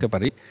ম্যাচ করাইতে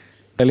পারি,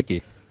 তাহলে কি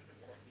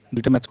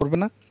দুইটা ম্যাচ করবে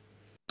না?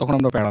 তখন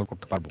আমরা প্যারালাল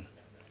করতে পারবো।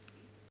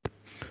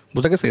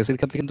 বোঝা গেছে? এসির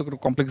ক্ষেত্রে কিন্তু একটু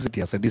কমপ্লেক্সিটি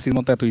আছে, ডিসির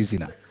মতো এত ইজি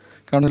না।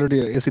 কারণ হলো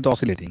এসি তো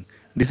অসিলেটিং,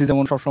 ডিসি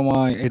যেমন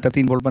সবসময় এটা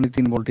 3 ভোল্ট মানে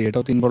 3 ভোল্টই,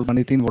 এটাও 3 ভোল্ট মানে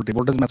 3 ভোল্টই,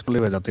 ভোল্টেজ ম্যাচ করলে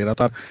হয়ে যাচ্ছে, এরা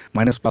তো আর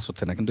মাইনাস প্লাস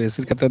হচ্ছে না। কিন্তু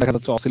এসির ক্ষেত্রে দেখা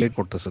যাচ্ছে অসিলেট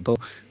করতেছে, তো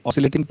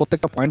অসিলেটিং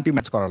প্রত্যেকটা পয়েন্টই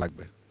ম্যাচ করা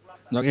লাগবে।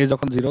 এ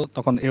যখন 0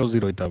 তখন এও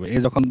 0 হইতে হবে, এ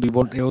যখন 2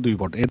 ভোল্ট এও 2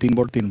 ভোল্ট, এ 3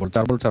 volt 3 volt,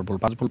 4 volt 4 volt,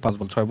 5 volt 5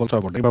 volt, 6 volt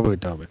 6 volt, এভাবে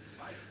হইতে হবে।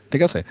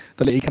 ঠিক আছে?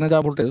 তাহলে এইখানে যা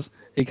ভোল্টেজ,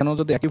 এইখানেও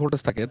যদি একই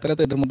ভোল্টেজ থাকে, তাহলে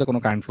তো এদের মধ্যে কোনো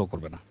কারেন্ট ফ্লো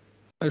করবে না।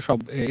 সব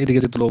এদিকে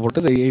যেহেতু লো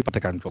ভোল্টেজ, এই পাতে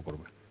কারেন্ট ফ্লো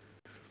করবে।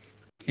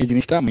 এই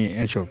জিনিসটা আমি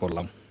এনশিওর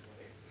করলাম।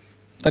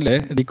 তাহলে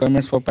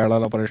রিকোয়ারমেন্টস ফর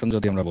প্যারালাল অপারেশন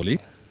যদি আমরা বলি,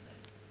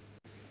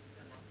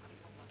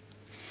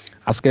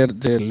 আজকের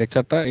যে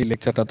লেকচারটা, এই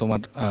লেকচারটা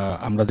তোমার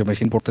আমরা যে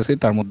মেশিন পড়তেছি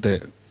তার মধ্যে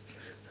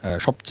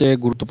সবচেয়ে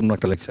গুরুত্বপূর্ণ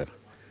একটা লেকচার,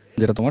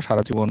 যেটা তোমার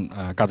সারা জীবন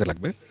কাজে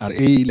লাগবে। আর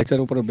এই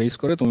লেকচারের উপরে বেস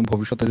করে তুমি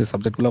ভবিষ্যতে যে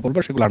সাবজেক্টগুলো পড়বে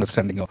সেগুলো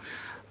আন্ডারস্ট্যান্ডিংও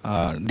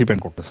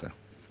ডিপেন্ড করতেছে।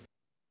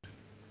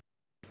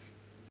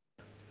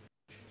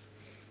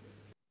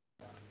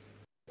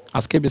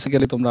 আজকে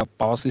বেসিক্যালি তোমরা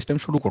পাওয়ার সিস্টেম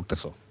শুরু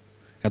করতেছো।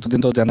 এতদিন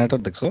তো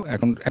জেনারেটর দেখছো,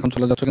 এখন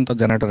চলে যাচ্ছ কিন্তু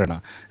জেনারেটরে না,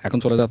 এখন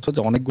চলে যাচ্ছ যে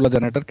অনেকগুলো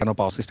জেনারেটর কেন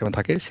পাওয়ার সিস্টেমে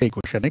থাকে সেই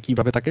কোশ্চেনে,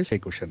 কিভাবে থাকে সেই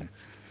কোশ্চেনে।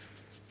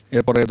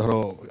 এরপরে ধরো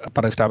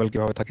তারা স্টেবল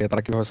কিভাবে থাকে,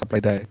 তারা কিভাবে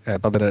সাপ্লাই দেয়,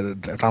 তাদের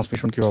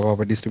ট্রান্সমিশন কিভাবে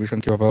হবে, ডিস্ট্রিবিউশন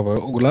কিভাবে হবে,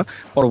 ওগুলা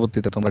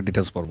পরবর্তীতে তোমরা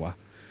ডিটেলস পড়বা।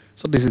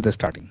 So this is the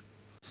starting.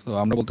 So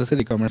আমরা বলতেছি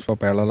requirements for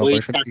parallel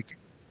operation,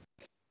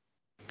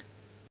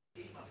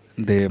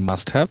 they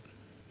must have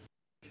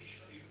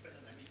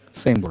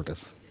same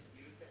voltage.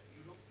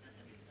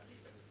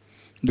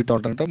 দুইটা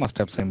alternator must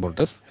have same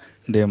voltage,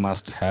 they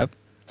must have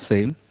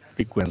same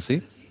frequency.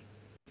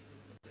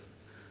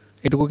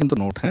 এটুকু কিন্তু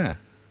নোট, হ্যাঁ,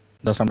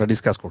 জাস্ট আমরা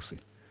ডিসকাস করছি।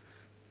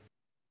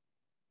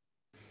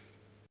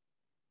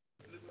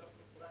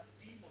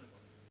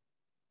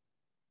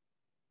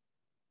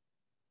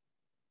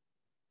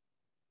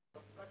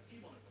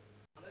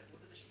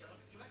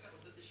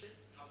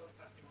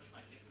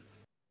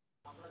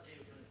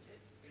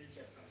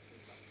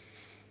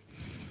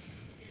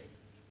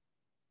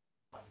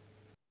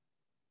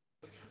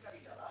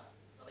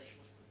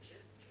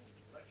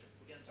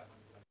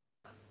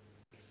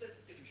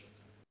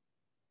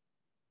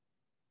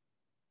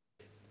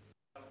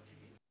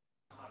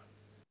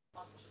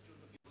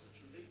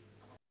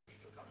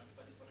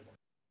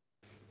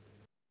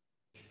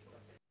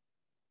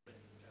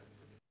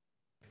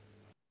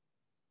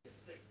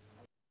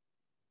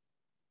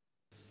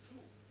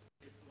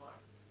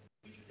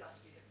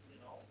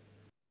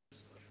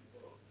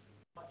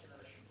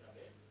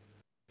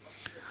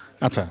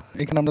 আচ্ছা,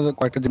 এখানে আমরা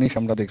কয়েকটা জিনিস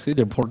আমরা দেখছি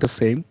যে voltage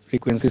same,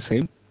 frequency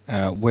same,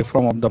 wave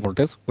form of the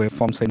voltage, wave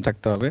form same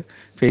থাকতে হবে,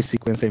 ফেজ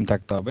সিকোয়েন্স সেম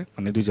থাকতে হবে,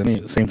 মানে দুইজনই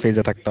সেম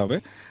ফেজে থাকতে হবে।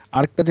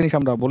 আরেকটা জিনিস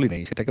আমরা বলি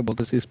নাই, সেটাকে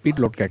বলতেছি speed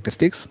load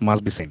characteristics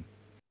must be same.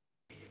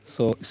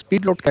 So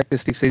speed load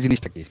characteristics এই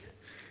জিনিসটা কি?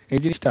 এই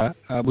জিনিসটা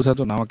বোঝার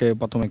জন্য আমাকে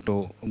প্রথমে একটু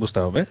বুঝতে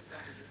হবে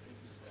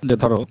যে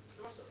ধরো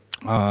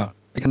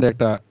এখান থেকে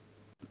একটা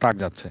ট্রাক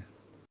যাচ্ছে,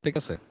 ঠিক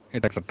আছে,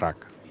 এটা একটা ট্রাক।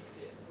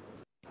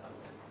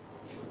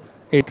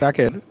 এই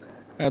ট্রাকের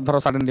ধরো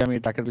সাডেনলি আমি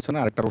এই ট্রাকের পিছনে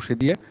আরেকটা রশি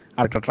দিয়ে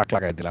আরেকটা ট্রাক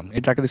লাগাই দিলাম,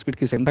 এই ট্রাকের স্পিড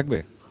কি সেম থাকবে?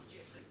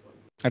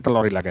 একটা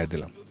লরি লাগাই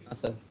দিলাম,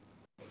 স্যার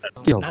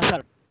কি হবে? না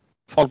স্যার,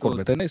 ফল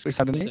করবে, তাই না? স্পিড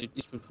সাডেনলি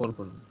স্পিড ফল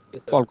করবে।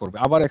 ফল করবে।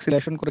 আবার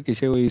অ্যাক্সিলারেশন করে কি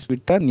সে ওই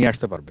স্পিডটা নিয়ে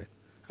আসতে পারবে,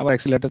 আবার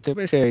অ্যাক্সিলারেটর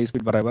চেপে সে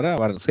স্পিড বাড়ায় বাড়ায়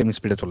আবার সেম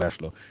স্পিডে চলে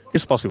আসলো।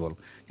 It's possible.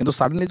 কিন্তু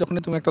সাডেনলি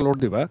যখনই তুমি একটা লোড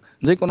দিবা,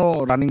 যে কোনো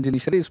রানিং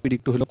জিনিসেরই স্পিড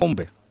একটু হলে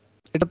কমবে,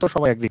 এটা তো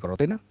সবাই এগ্রি করো,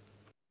 তাই না?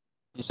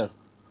 জি স্যার।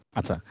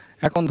 আচ্ছা,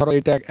 এখন ধরো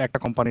এটা একটা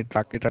কোম্পানির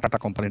ট্রাক, এটা টাটা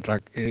কোম্পানির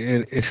ট্রাক,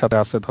 এর সাথে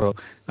আছে ধরো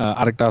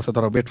আরেকটা আছে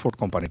ধরো বেডফোর্ড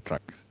কোম্পানির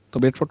ট্রাক। তো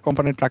বেডফোর্ড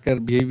কোম্পানির ট্রাকের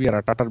বিহেভিয়ার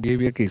আর টাটার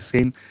বিহেভিয়ার কি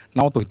সেম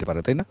নাও তো হইতে পারে,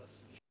 তাই না?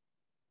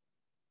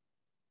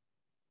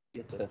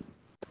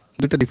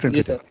 দুইটা ডিফারেন্ট জি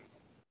হইতে স্যার। পারে।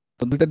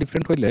 তো দুইটা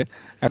ডিফারেন্ট হইলে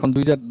এখন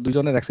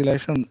দুইজনের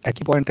অ্যাক্সিলারেশন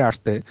একই পয়েন্টে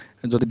আসতে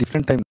যদি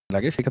ডিফারেন্ট টাইম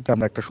লাগে, সেক্ষেত্রে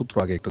আমরা একটা সূত্র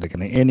আগে একটু দেখে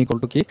নিই। n ইকুয়াল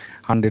টু কি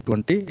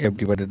 120 f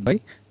ডিভাইডেড বাই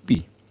p।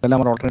 তাহলে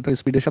আমার অল্টারনেটর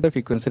স্পিডের সাথে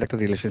ফ্রিকোয়েন্সির একটা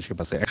রিলেশনশিপ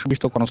আছে। 120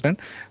 তো কনস্ট্যান্ট,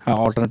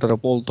 অল্টারনেটরের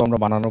পোল তো আমরা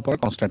বানানোর পর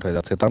কনস্ট্যান্ট হয়ে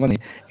যাচ্ছে, তার মানে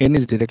n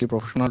is directly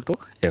proportional to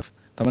f।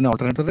 তার মানে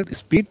অল্টারনেটরের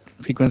স্পিড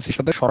ফ্রিকোয়েন্সির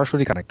সাথে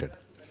সরাসরি কানেক্টেড।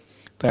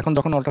 তো এখন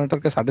যখন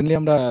অল্টারনেটরকে সাডেনলি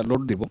আমরা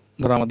লোড দিব,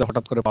 ধরো আমাদের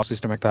হঠাৎ করে পাওয়ার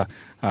সিস্টেম একটা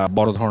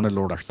বড় ধরনের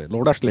লোড আসছে,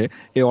 লোড আসলে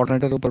এই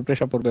অল্টারনেটরের উপর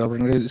প্রেসার পড়বে,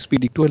 অল্টারনেটরের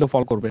স্পিড একটু হলেও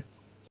ফল করবে,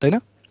 তাই না?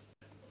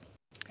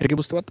 এটা কি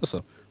বুঝতে পারতেছো?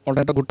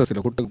 অল্টারনেটর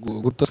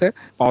ঘুরতেছে,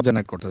 পাওয়ার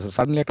জেনারেট করতেছে,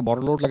 সাডেনলি একটা বড়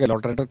লোড লাগে,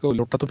 অল্টারনেটরকে ওই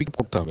লোডটা তো পিক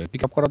করতে হবে,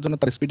 পিক আপ করার জন্য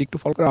তার স্পিড একটু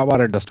ফল করে আবার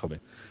অ্যাডজাস্ট হবে,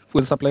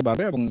 ফুয়েল সাপ্লাই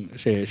বাড়বে এবং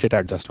সেটা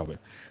অ্যাডজাস্ট হবে।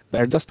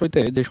 অ্যাডজাস্ট হইতে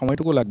যে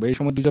সময়টুকু লাগবে, এই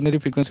সময় দুজনেরই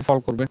ফ্রিকোয়েন্সি ফল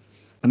করবে,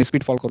 মানে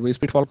স্পিড ফল করবে।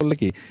 স্পিড ফল করলে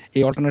কি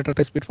এই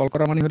অল্টারনেটরটা স্পিড ফল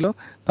করা মানে হলো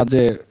তার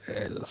যে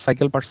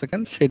সাইকেল পার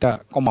সেকেন্ড সেটা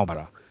কমা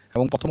বাড়া।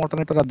 এবং প্রথম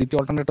অল্টারনেটর আর দ্বিতীয়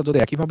অল্টারনেটর যদি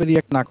একইভাবে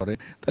রিঅ্যাক্ট না করে,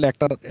 তাহলে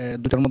একটার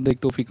দুটার মধ্যে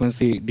একটু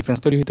ফ্রিকোয়েন্সি ডিফারেন্স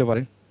তৈরি হতে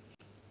পারে।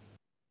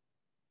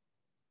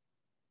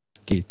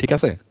 কি ঠিক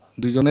আছে?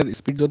 দুইজনের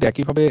স্পিড যদি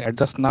একইভাবে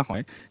অ্যাডজাস্ট না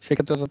হয়,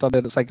 সেক্ষেত্রে তো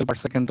তাদের সাইকেল পার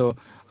সেকেন্ডও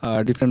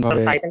ডিফারেন্ট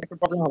ভাবে, সাইকেল একটু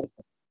প্রবলেম হবে।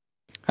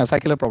 হ্যাঁ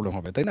সাইকেলের প্রবলেম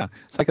হবে, তাই না?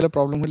 সাইকেলের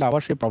প্রবলেম হলে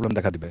আবার সেই প্রবলেম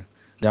দেখা দিবে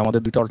যে আমাদের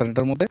দুইটা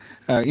অল্টারনেটরের মধ্যে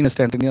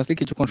ইনস্ট্যান্টেনিয়াসলি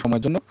কিছুক্ষণ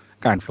সময়ের জন্য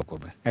কারেন্ট ফ্লো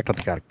করবে একটা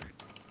থেকে আরেকটা,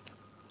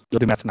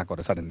 যদি ম্যাচ না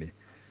করে সাডেনলি।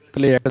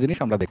 তাহলে এই একটা জিনিস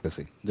আমরা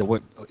দেখতেছি যে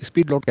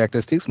speed load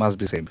characteristics must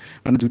be same,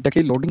 মানে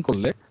দুইটাকেই লোডিং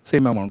করলে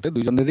সেম অ্যামাউন্টে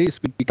দুইজনেরই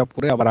স্পিড পিক আপ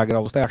করে আবার আগের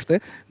অবস্থায় আসতে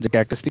যে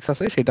ক্যারেক্টারিস্টিক্স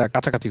আছে সেটা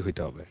কাছাকাছি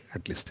হইতে হবে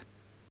অ্যাটলিস্ট,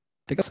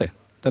 ঠিক আছে?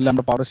 তাহলে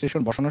আমরা পাওয়ার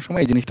স্টেশন বসানোর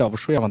সময় এই জিনিসটা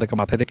অবশ্যই আমাদেরকে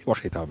মাথায় রেখে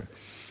বসাইতে হবে।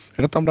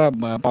 সেটা তো আমরা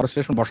পাওয়ার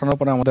স্টেশন বসানোর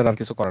পরে আমাদের আর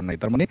কিছু করার নাই।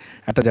 তার মানে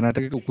একটা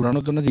জেনারেটরকে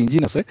ঘোরানোর জন্য যে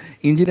ইঞ্জিন আছে,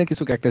 ইঞ্জিনের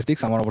কিছু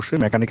ক্যারেক্টারিস্টিক্স আমার অবশ্যই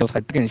মেকানিক্যাল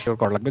সাইড থেকে ইনশিওর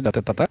করা লাগবে, যাতে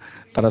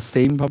তারা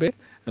সেম ভাবে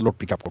লোড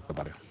পিক আপ করতে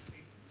পারে।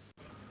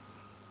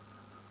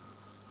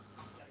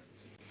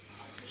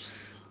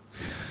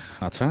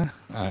 আচ্ছা,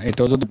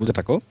 এটাও যদি বুঝে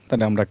থাকো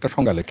তাহলে আমরা একটা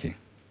সংজ্ঞা লিখি।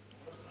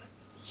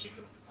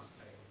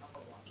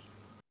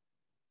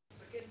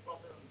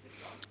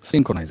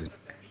 সিনক্রোনাইজিং,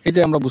 এই যে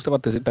আমরা বুঝতে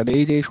পারতেছি, তাহলে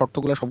এই যে এই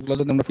শর্তগুলো সবগুলো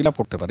যদি আমরা ফিল আপ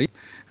করতে পারি,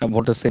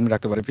 ভোল্টেজ সেম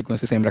রাখতে পারি,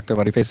 ফ্রিকোয়েন্সি সেম রাখতে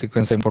পারি, ফেজ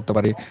সিকোয়েন্স সেম করতে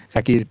পারি,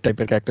 একই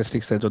টাইপের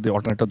ক্যারেক্টারিস্টিক্সে যদি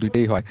অল্টারনেটর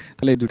দুইটাই হয়,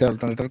 তাহলে এই দুইটা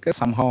অল্টারনেটরকে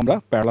সামহাও আমরা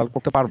প্যারালাল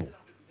করতে পারবো,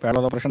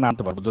 প্যারালাল অপারেশন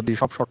আনতে পারবো যদি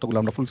সব শর্তগুলো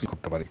আমরা ফুলফিল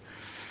করতে পারি।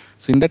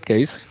 So in that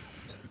case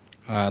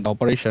the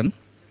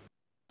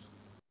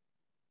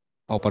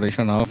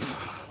operation of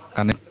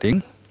connecting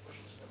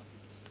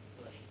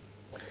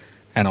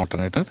an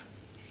alternator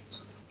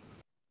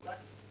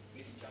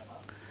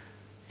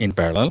in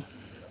parallel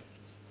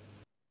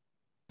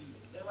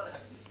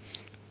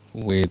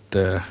with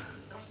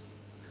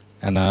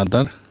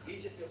another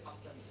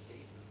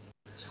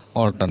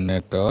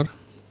alternator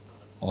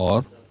or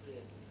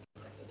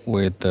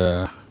with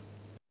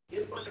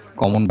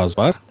common bus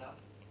bar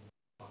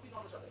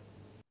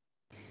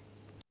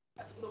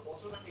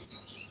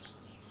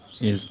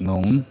is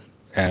known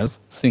as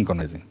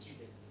synchronizing.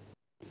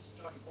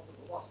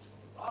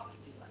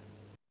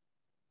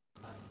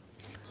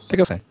 ঠিক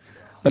আছে?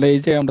 তাহলে এই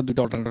যে আমরা দুটো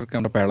অল্টারনেটরকে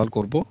আমরা প্যারালাল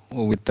করব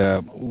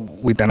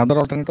with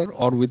another alternator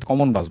or with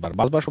common বাসবার।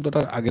 বাসবার শব্দটা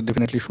আগে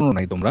ডেফিনেটলি শুনো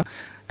নাই তোমরা।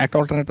 একটা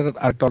অল্টারনেটর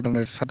আরেকটা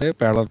অল্টারনেটরের সাথে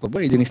প্যারালাল করব,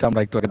 এই জিনিসটা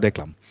আমরা একটু আগে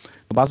দেখলাম।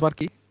 তো বাসবার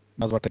কি?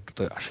 বাসবারটা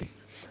একটু আসি।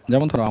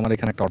 যেমন ধরো আমার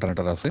এখানে একটা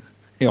অল্টারনেটর আছে,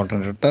 এই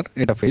অল্টারনেটরটার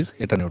এটা ফেজ,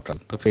 এটা নিউট্রাল।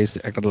 তো ফেজ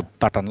একটা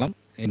তার টানলাম,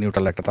 এই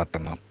নিউট্রাল একটা তার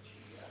টানলাম।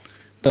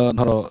 তো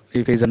ধরো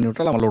এই ফেজ আর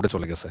নিউট্রাল আমার লোডে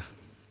চলে গেছে,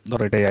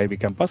 ধরো এটা আইবি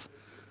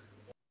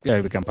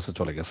ক্যাম্পাসে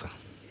চলে গেছে।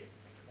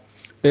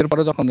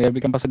 এরপরে যখন এআইবি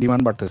ক্যাম্পাসে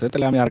ডিমান্ড বাড়তেছে,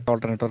 তাহলে আমি আরেকটা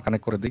অল্টারনেটর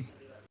কানেক্ট করে দিই,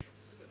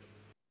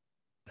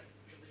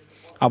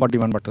 আবার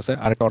ডিমান্ড বাড়তেছে,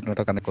 আরেকটা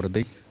অল্টারনেটর কানেক্ট করে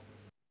দিই।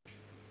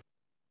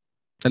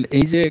 তাহলে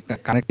এই যে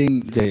কানেক্টিং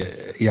যে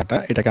ইয়াটা,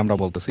 এটাকে আমরা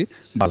বলতেছি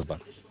বাসবার।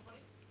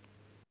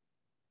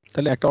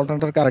 তাহলে একটা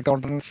অল্টারনেটরকে আরেকটা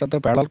অল্টারনেটরের সাথে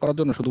প্যারালাল করার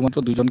জন্য শুধুমাত্র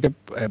দুইজনকে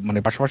মানে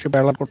পাশাপাশি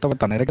প্যারালাল করতে হবে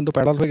তা না, এরা কিন্তু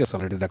প্যারালাল হয়ে গেছে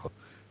অলরেডি। দেখো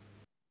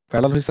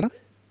প্যারালাল হয়েছে না?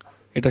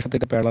 এটার সাথে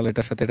এটা প্যারালাল,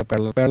 এটার সাথে এটা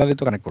প্যারালাল, প্যারালালই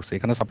তো কানেক্ট করছে।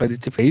 এখানে সাপ্লাই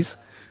দিচ্ছি ফেজ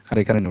আর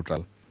এখানে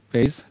neutral,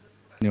 phase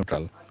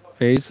neutral,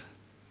 phase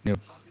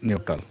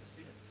neutral,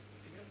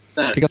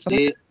 ঠিক আছে?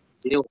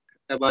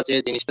 যে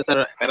জিনিসটা স্যার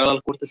প্যারালাল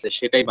করতেছে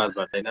সেটাই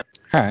বাসবার, তাই না?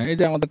 হ্যাঁ, এই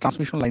যে আমাদের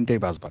ট্রান্সমিশন লাইনটাই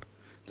বাসবার।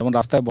 তো যেমন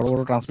রাস্তায় বড়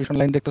বড় ট্রান্সমিশন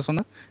লাইন দেখতেছো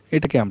না,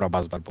 এটাকে আমরা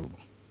বাস বার বলবো।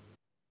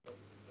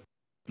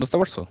 বুঝতে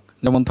পারছো?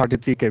 যেমন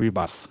 33 কেভি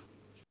বাস,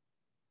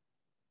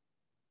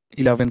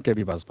 11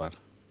 কেভি বাস বার।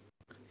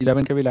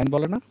 11 কেভি লাইন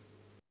বলে না,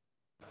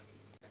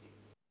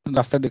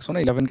 রাস্তায় দেখছো না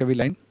 11 কেভি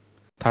লাইন,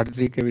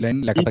 33 কেভি লাইন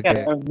লেখা থাকে,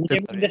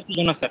 ইন্ডাস্ট্রির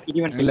জন্য স্যার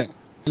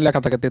লেখা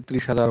থাকে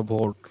 33,000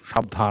 ভোল্ট,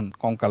 সাবধান,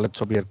 কঙ্কালের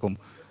ছবি এরকম,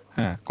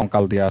 হ্যাঁ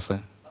কঙ্কাল দেওয়া আছে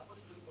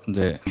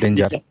যে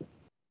ডেঞ্জার,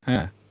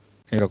 হ্যাঁ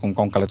এরকম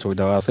কঙ্কালের ছবি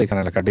দেওয়া আছে,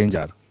 এখানে লেখা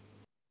ডেঞ্জার।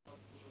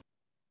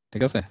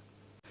 ঠিক আছে,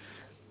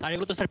 আর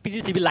এগুলো তো স্যার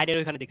পিজিসিবি লাইনের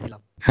ওখানে দেখছিলাম।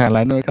 হ্যাঁ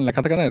লাইনের এখানে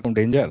লেখা থাকে না এরকম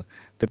ডেঞ্জার,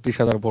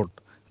 33,000 ভোল্ট।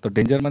 তো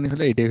ডেঞ্জার মানে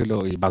হলো এটাই হলো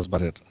ওই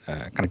বাসবারের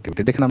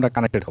কানেক্টিভিটি, দেখেন আমরা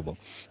কানেক্টেড হব।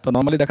 তো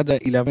নর্মালি দেখা যায়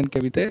 11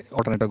 কেভিতে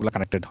অল্টারনেটরগুলো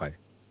কানেক্টেড হয়,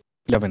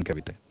 11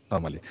 কেভিতে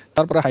নর্মালি।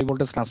 তারপরে হাই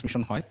ভোল্টেজ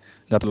ট্রান্সমিশন হয়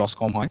যাতে লস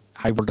কম হয়,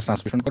 হাই ভোল্টেজ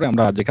ট্রান্সমিশন করে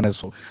আমরা যেখানে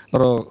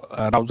ধরো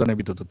রাউজানে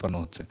বিদ্যুৎ উৎপন্ন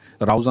হচ্ছে,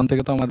 রাউজান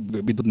থেকে তো আমার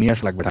বিদ্যুৎ নিয়ে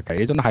আসা লাগবে ঢাকায়,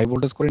 এই জন্য হাই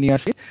ভোল্টেজ করে নিয়ে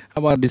আসি,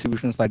 আবার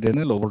ডিস্ট্রিবিউশন সাইডে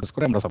এনে লো ভোল্টেজ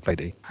করে আমরা সাপ্লাই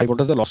দিই। হাই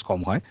ভোল্টেজে লস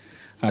কম হয়,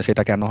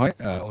 সেটা কেন হয়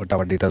ওটা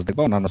আবার ডিটেলস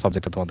দেখবো, অন্যান্য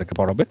সাবজেক্টে তোমাদেরকে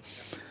পড়াবে,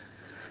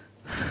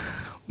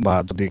 বা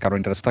যদি কারো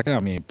ইন্টারেস্ট থাকে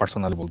আমি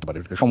পার্সোনালি বলতে পারি,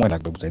 সময়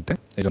লাগবে বুঝাইতে,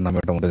 এই জন্য আমি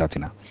ওটার মধ্যে যাচ্ছি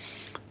না।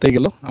 তো এই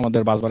গেল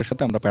আমাদের বাসবারের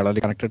সাথে আমরা প্যারালালি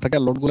কানেক্টেড থাকি।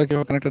 আর লোডগুলো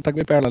কিভাবে কানেক্টেড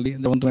থাকবে প্যারালালি,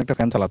 যেমন তুমি একটা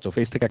ফ্যান চালাচ্ছ,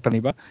 ফেজ থেকে একটা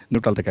নিবা,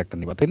 নিউট্রাল থেকে একটা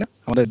নিবা, তাই না?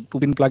 আমাদের 2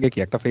 পিন প্লাগে কি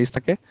একটা ফেজ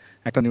থাকে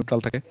একটা নিউট্রাল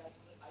থাকে,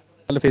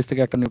 তাহলে ফেজ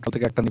থেকে একটা নিউট্রাল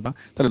থেকে একটা নিবা,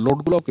 তাহলে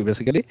লোডগুলো কি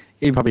বেসিক্যালি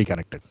এইভাবেই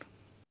কানেক্টেড,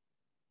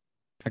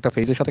 একটা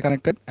ফেজের সাথে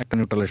কানেক্টেড, একটা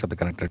নিউট্রালের সাথে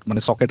কানেক্টেড, মানে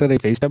সকেটের এই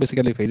ফেজটা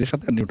বেসিক্যালি ফেজের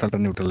সাথে আর নিউট্রালটা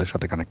নিউট্রালের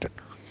সাথে কানেক্টেড।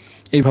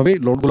 এইভাবেই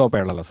লোডগুলোও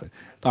প্যারালাল আছে।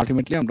 তো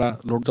আলটিমেটলি আমরা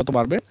লোড যত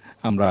বাড়বে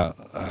আমরা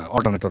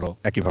অল্টারনেটরও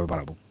একইভাবে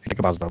বাড়াবো,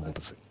 এটাকে বাসবার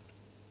বলতেছি।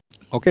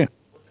 ওকে,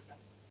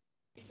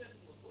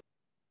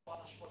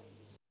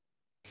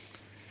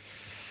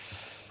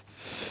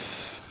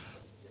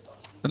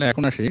 তাহলে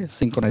এখন আসি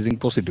সিঙ্ক্রোনাইজিং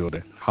প্রসিডিউরে,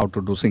 হাউ টু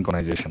ডু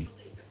সিঙ্ক্রোনাইজেশন।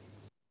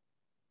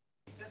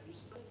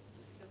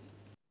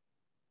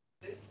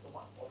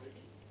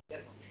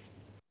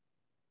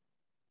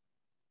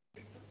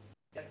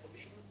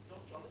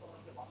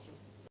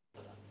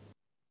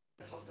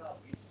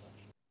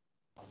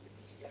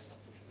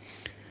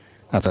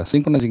 আচ্ছা,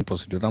 সিঙ্ক্রোনাইজিং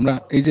প্রসিডিউর আমরা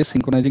এই যে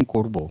সিঙ্ক্রোনাইজিং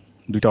করব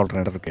দুইটা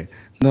অল্টারনেটরকে,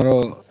 ধরো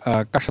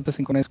কার সাথে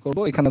সিঙ্ক্রোনাইজ করব,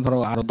 এখানে ধরো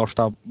আরো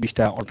 10টা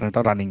 20টা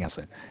অল্টারনেটর রানিং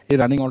আছে, এই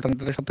রানিং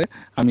অল্টারনেটরের সাথে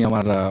আমি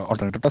আমার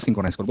অল্টারনেটরটা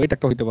সিঙ্ক্রোনাইজ করবো, এটা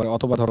একটা হইতে পারে।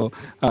 অথবা ধরো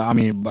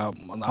আমি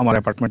আমার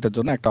অ্যাপার্টমেন্টের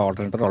জন্য একটা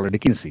অল্টারনেটর অলরেডি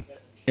কিনছি,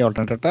 এই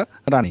অল্টারনেটরটা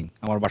রানিং,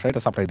 আমার বাসায়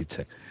এটা সাপ্লাই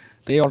দিচ্ছে।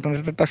 তো এই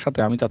অল্টারনেটরটার সাথে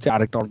আমি চাচ্ছি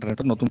আরেকটা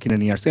অল্টারনেটর নতুন কিনে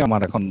নিয়ে আসছি,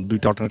 আমার এখন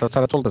দুইটা অল্টারনেটর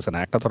ছাড়া চলতেছে না,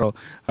 একটা ধরো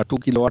 2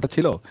 কিলোওয়াটের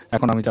ছিল,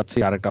 এখন আমি চাচ্ছি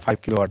আরেকটা 5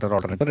 কিলোওয়াটের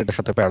অল্টারনেটর এটার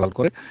সাথে প্যারালাল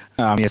করে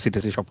আমি এসি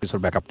টেসি সব কিছুর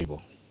ব্যাকআপ নিব,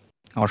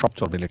 আমার সব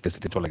চলবে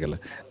ইলেকট্রিসিটি চলে গেলে।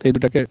 তো এই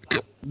দুটাকে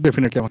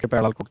ডেফিনেটলি আমাকে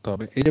প্যারালাল করতে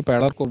হবে। এই যে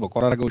প্যারালাল করবো,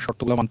 করার আগে ওই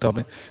শর্তগুলো মানতে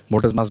হবে,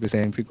 voltage must be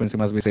same, frequency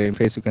must be same,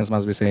 phase sequence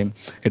must be same,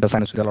 এটা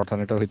সাইনোসয়েডাল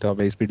অল্টারনেটর হতে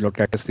হবে, স্পিড লোড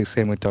ক্যারেক্টারিস্টিক্স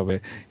সেম হতে হবে,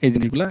 এই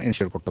জিনিসগুলো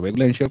এনশিওর করতে হবে।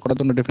 এগুলো এনশিওর করার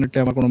জন্য ডেফিনেটলি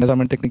আমার কোনো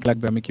মেজারমেন্ট টেকনিক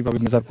লাগবে, আমি কিভাবে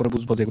মেজার করে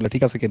বুঝবো যে এগুলো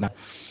ঠিক আছে কিনা,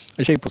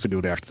 সেই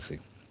প্রসিডিউরে আসতেছি।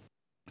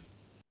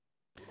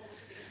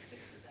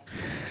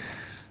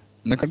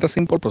 একটা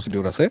সিম্পল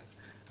প্রসিডিউর আছে,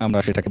 আমরা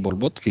সেটাকে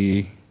বলবো 3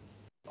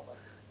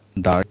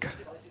 dark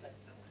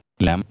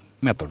lamp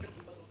method.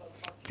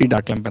 3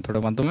 dark lamp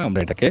মেথডের মাধ্যমে আমরা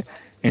এটাকে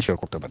এনশিওর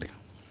করতে পারি।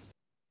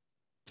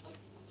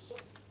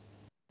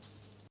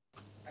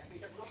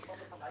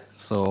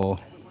 So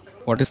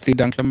what is 3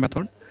 dark lamp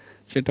method?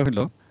 সেটা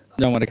হলো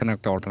যে আমার এখানে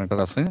একটা অল্টারনেটর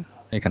আছে,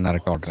 এখানে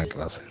আরেকটা অল্টারনেটর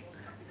আছে,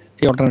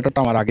 এই অল্টারনেটরটা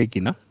আমার আগেই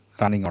কিনা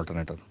রানিং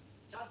অল্টারনেটর,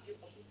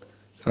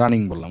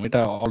 রানিং বললাম, এটা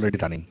অলরেডি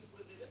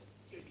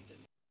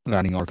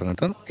রানিং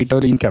অল্টারনেটর, এটা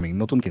হলো ইনকামিং,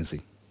 নতুন কিনছি,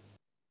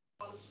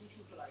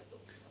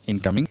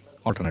 ইনকামিং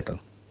অল্টারনেটর।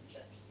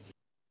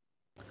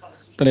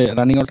 তাহলে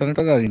রানিং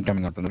অল্টারনেটর আর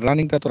ইনকামিং অল্টারনেটর,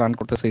 রানিংটা তো রান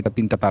করতেছে, এটা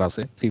 3টা তার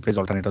আছে, 3 ফেজ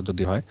অল্টারনেটর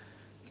যদি হয়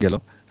গেল।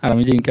 আর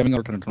আমি যে ইনকামিং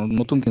অল্টারনেটর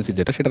নতুন কিনছি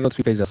যেটা, সেটারও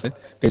 3 ফেজ আছে,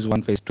 ফেজ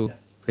 1 ফেজ 2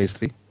 ফেজ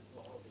 3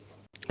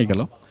 এই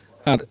গেল।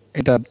 আর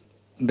এটা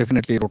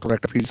ডেফিনেটলি রোটর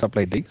একটা ফিল্ড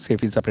সাপ্লাই দেই, সেই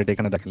ফিল্ড সাপ্লাইটা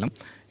এখানে দেখালাম।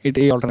 এটা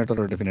এই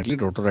অল্টারনেটরের ডেফিনেটলি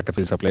রোটর একটা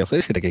ফিল্ড সাপ্লাই আছে,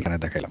 সেটাকে এখানে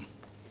দেখালাম।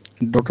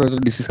 রোটরে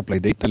যদি ডিসি সাপ্লাই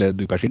দেই তাহলে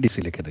দুই পাশে ডিসি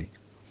লিখে দেই,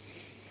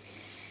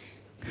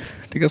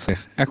 ঠিক আছে।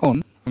 এখন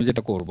আমি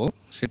যেটা করব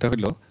সেটা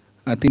হলো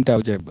 3টা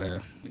ওই যে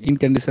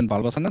ইনক্যান্ডেসেন্ট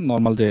বাল্ব আছে না,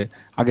 নর্মাল যে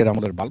আগের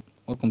আমলের বাল্ব,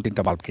 ওরকম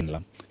 3টা বাল্ব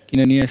কিনলাম,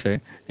 কিনে নিয়ে এসে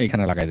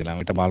এইখানে লাগাই দিলাম।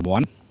 এটা বাল্ব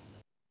 1,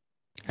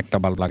 একটা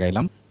বাল্ব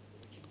লাগাইলাম,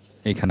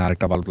 এইখানে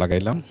আরেকটা বাল্ব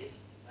লাগাইলাম,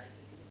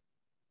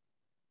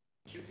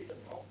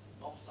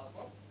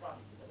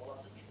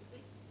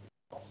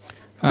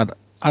 আর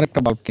আরেকটা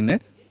বাল্ব কিনে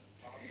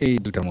এই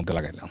দুইটার মধ্যে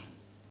লাগাইলাম,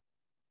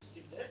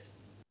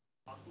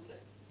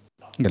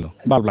 গেল,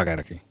 বাল্ব লাগাই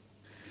রাখি,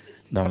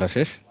 ঝামেলা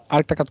শেষ।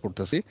 আরেকটা কাজ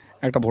করতেছি,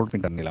 একটা ভোল্ট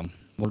মিটার নিলাম,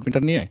 ভোল্ট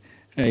মিটার নিয়ে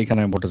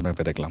এইখানে ভোল্টেজ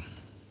মেপে দেখলাম,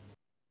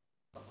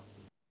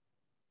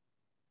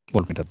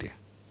 ভোল্ট মিটার দিয়ে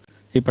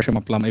এই পাশে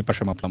মাপলাম এই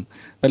পাশে মাপলাম,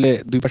 তাহলে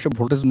দুই পাশে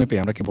ভোল্টেজ মেপে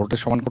আমরা কি ভোল্টেজ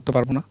সমান করতে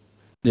পারবো না?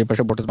 যে এই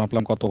পাশে ভোল্টেজ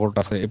মাপলাম কত ভোল্ট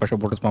আছে, এই পাশে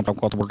ভোল্টেজ মাপলাম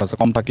কত ভোল্ট আছে,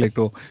 কম থাকলে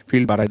একটু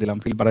ফিল্ড বাড়াই দিলাম,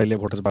 ফিল্ড বাড়াইলে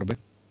ভোল্টেজ বাড়বে,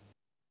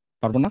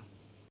 পারবো না?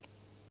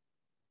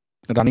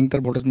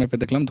 রানিংটার ভোল্টেজ মেপে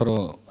দেখলাম ধরো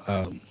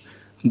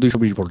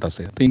 220 ভোল্ট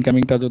আছে, তো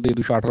ইনকামিংটা যদি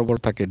 218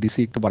 ভোল্ট থাকে,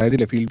 ডিসি একটু বাড়াই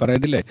দিলে, ফিল্ড বাড়াই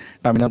দিলে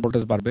টার্মিনাল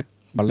ভোল্টেজ বাড়বে,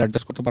 বাড়লে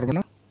অ্যাডজাস্ট করতে পারবে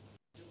না?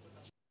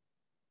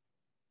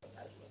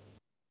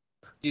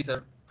 জি স্যার।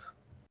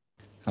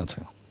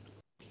 আচ্ছা,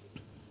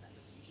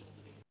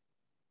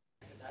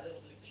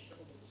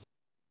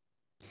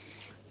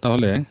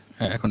 তাহলে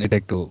এখন এটা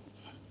একটু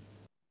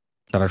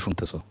তারা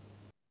শুনতেছো,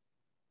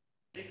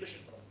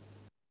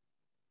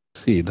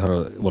 সি ধরো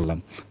বললাম,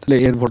 তাহলে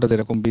এর ভোল্টেজ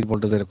এরকম, বি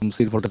ভোল্টেজ এরকম,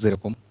 সির ভোল্টেজ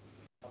এরকম,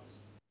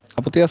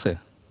 আপত্তি আছে?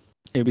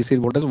 এবিসির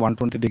ভোল্টেজ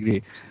 120 ডিগ্রি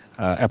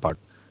অ্যাপার্ট।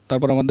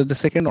 তারপর আমাদের যে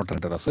সেকেন্ড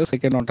অল্টারনেটর আছে,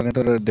 সেকেন্ড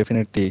অল্টারনেটরের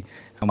ডেফিনেটলি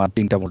আমার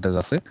 3টা ভোল্টেজ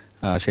আছে।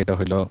 সেটা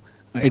হলো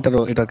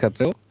এটার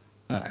ক্ষেত্রেও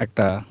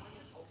একটা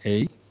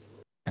এই,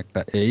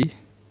 একটা এই,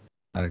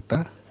 আর একটা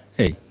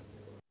এই।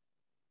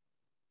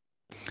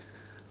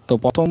 তো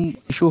প্রথম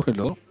ইস্যু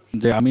হলো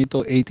যে আমি তো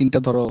এই 3টা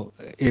ধরো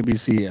এ বি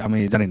সি আমি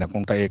জানি না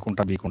কোনটা এ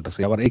কোনটা বি কোনটা সি,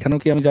 আবার এখানেও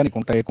কি আমি জানি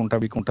কোনটা এ কোনটা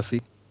বি কোনটা সি?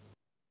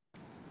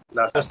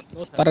 না স্যার।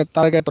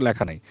 তার আগে তো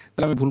লেখা নেই।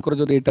 তাহলে আমি ভুল করে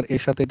যদি এটার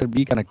এর সাথে এটার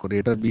বি কানেক্ট করি,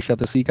 এটার বির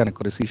সাথে সি কানেক্ট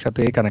করি, সির সাথে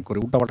এ কানেক্ট করি,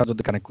 উল্টাপাল্টা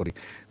যদি কানেক্ট করি,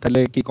 তাহলে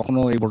কি কখনো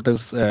এই ভোল্টেজ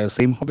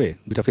সেম হবে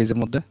দুইটা ফেজের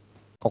মধ্যে?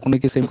 কখনোই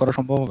কি সেম করা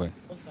সম্ভব হবে?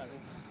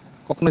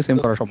 কখনোই সেম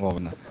করা সম্ভব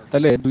হবে না।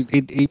 তাহলে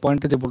এই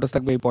পয়েন্টে যে ভোল্টেজ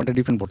থাকবে, এই পয়েন্টে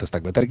ডিফারেন্ট ভোল্টেজ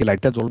থাকবে, তাহলে কি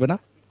লাইটটা জ্বলবে না?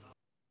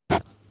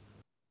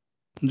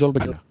 জ্বলবে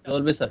কিনা?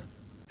 চলবে স্যার।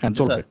 হ্যাঁ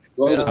জ্বলবে,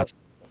 আচ্ছা,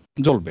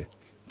 জ্বলবে।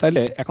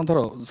 তাইলে এখন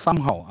ধরো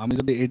সামহাও আমি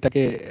যদি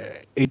এইটাকে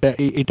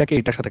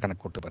এটার সাথে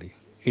কানেক্ট করতে পারি,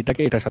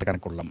 এটাকে এটার সাথে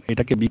কানেক্ট করলাম,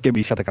 এটাকে বি কে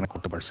বির সাথে কানেক্ট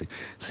করতে পারছি,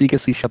 সি কে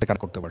সির সাথে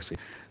কানেক্ট করতে পারছি,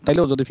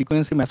 তাইলেও যদি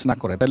ফ্রিকোয়েন্সি ম্যাচ না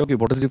করে, তাইলেও কি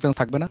ভোল্টেজ ডিফারেন্স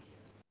থাকবে না?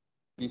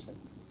 জি স্যার।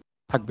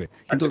 থাকবে,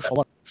 কিন্তু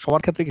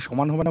সবার ক্ষেত্রে কি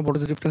সমান হবে না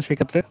ভোল্টেজ ডিফারেন্স? সেই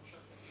ক্ষেত্রে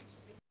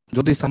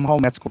যদি সামহাও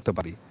ম্যাচ করতে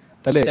পারি,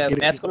 তাহলে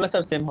ম্যাচ করলে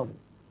স্যার সেম হবে।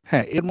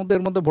 হ্যাঁ, এর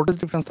মধ্যে ভোল্টেজ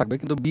ডিফারেন্স থাকবে,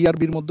 কিন্তু বি আর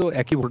বির মধ্যেও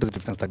একই ভোল্টেজ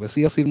ডিফারেন্স থাকবে, সি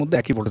আর সির মধ্যে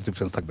একই ভোল্টেজ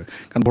ডিফারেন্স থাকবে,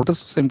 কারণ ভোল্টেজ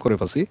সেম করে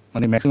ফেলছি,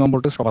 মানে ম্যাক্সিমাম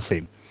ভোল্টেজ সবার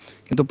সেম।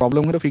 কিন্তু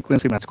প্রবলেম হলো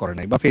ফ্রিকোয়েন্সি ম্যাচ করে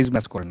নাই বা ফেজ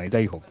ম্যাচ করে নাই,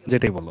 যাই হোক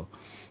যেটাই বলো,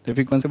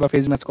 ফ্রিকোয়েন্সি বা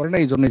ফেজ ম্যাচ করে না,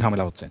 এই জন্যই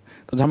ঝামেলা হচ্ছে।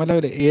 তো ঝামেলা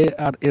হলে এ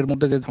আর এর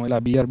মধ্যে যে ঝামেলা,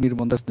 বি আর বির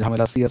মধ্যে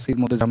ঝামেলা, সি আর সির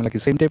মধ্যে ঝামেলা, কি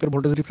সেম টাইপের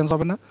ভোল্টেজ ডিফারেন্স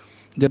হবে না?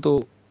 যেহেতু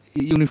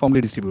ইউনিফর্মলি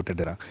ডিস্ট্রিবিউটেড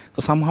এরা, তো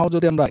সামহাও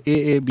যদি আমরা এ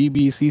A B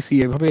B C C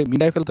এভাবে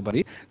মিলাই ফেলতে পারি,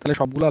 তাহলে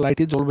সবগুলো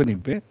লাইটই জ্বলবে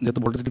নিবে, যেহেতু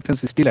ভোল্টেজ ডিফারেন্স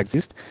স্টিল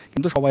এক্সিস্ট,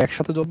 কিন্তু সবাই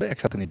একসাথে জ্বলবে,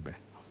 একসাথে নিবে।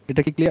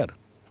 এটা কি ক্লিয়ার?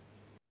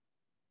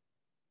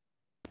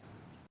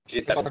 জি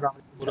স্যার। কথাটা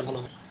আমি বলে ভালো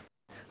হয়।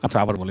 আচ্ছা,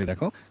 আবার বলি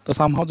দেখো, তো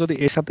সামহাও যদি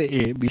এর সাথে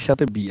এ, বির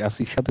সাথে বি আর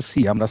সির সাথে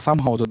সি, আমরা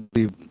সামহাও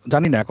যদি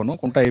জানি না এখনো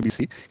কোনটা এ বি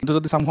সি, কিন্তু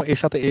যদি সামহাও এর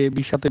সাথে এ,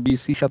 বির সাথে বি,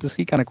 সির সাথে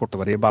সি কানেক্ট করতে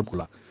পারি এই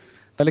বাল্বগুলা,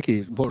 তাহলে কি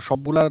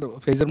সবগুলার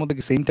ফেজের মধ্যে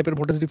কি সেম টাইপের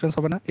ভোল্টেজ ডিফারেন্স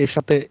হবে না? এর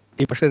সাথে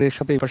এই পাশের এর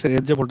সাথে এই পাশের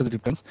এর যে ভোল্টেজ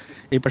ডিফারেন্স,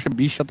 এই পাশে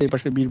বির সাথে এই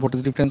পাশে বির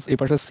ভোল্টেজ ডিফারেন্স, এই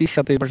পাশে সির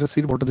সাথে এই পাশে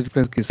সির ভোল্টেজ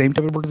ডিফারেন্স, কি সেম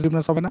টাইপের ভোল্টেজ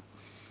ডিফারেন্স হবে না?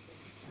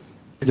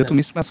 যেহেতু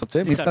মিসম্যাচ হচ্ছে,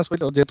 মিসম্যাচ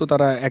হইলো যেহেতু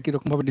তারা একই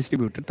রকম ভাবে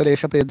ডিস্ট্রিবিউটেড, তাহলে এর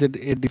সাথে এর যে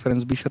এর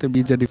ডিফারেন্স, বির সাথে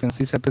বির যে ডিফারেন্স,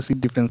 সির সাথে সির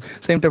ডিফারেন্স,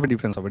 সেম টাইপের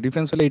ডিফারেন্স হবে।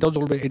 ডিফারেন্স হলে এটাও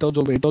জ্বলবে, এটাও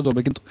জ্বলবে, এটাও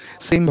জ্বলবে, কিন্তু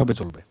সেম ভাবে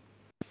চলবে,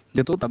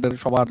 যেহেতু তাদের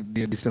সবার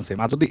ডিসটেন্স সেম।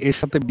 আর যদি এর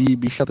সাথে বি,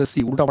 বির সাথে সি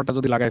উল্টাপাল্টা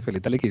যদি লাগাই ফেলি,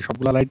 তাহলে কি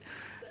সবগুলা লাইট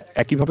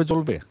একই ভাবে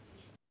জ্বলবে?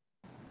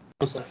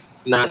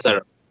 না স্যার।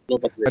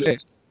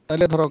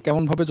 তাহলে ধরো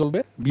কেমন ভাবে জ্বলবে?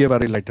 বিয়ে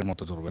বাড়ির লাইটের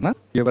মতো জ্বলবে না?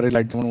 বিয়ে বাড়ির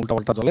লাইট যেমন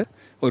উল্টাপাল্টা জ্বলে,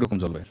 ওই রকম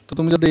জ্বলবে। তো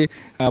তুমি যদি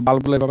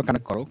বাল্বগুলো এভাবে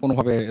কানেক্ট করো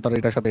কোনোভাবে, ধরো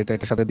এটার সাথে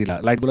এটার সাথে দিলা,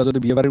 লাইটগুলো যদি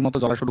বিয়ে বাড়ির মতো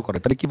জ্বলা শুরু করে,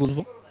 তাহলে কি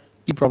বুঝবো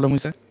কি প্রবলেম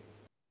হয়েছে?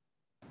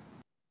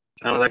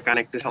 আমাদের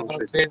কানেক্টের সমস্যা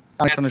হয়েছে।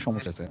 কানেকশনের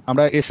সমস্যা আছে,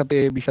 আমরা এর সাথে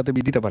এ, বির সাথে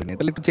বি দিতে পারিনি,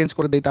 তাহলে একটু চেঞ্জ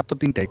করে দেই। তার তো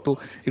 3টা,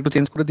 একটু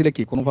চেঞ্জ করে দিলে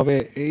কি কোনোভাবে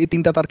এই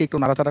 3টা তারকে একটু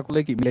নাড়াচাড়া করলে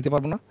কি মিলাইতে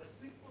পারবো না?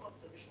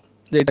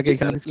 যে এটাকে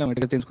এখানে দিছিলাম,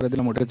 এটাকে চেঞ্জ করে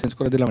দিলাম, ওটাকে চেঞ্জ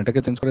করে দিলাম,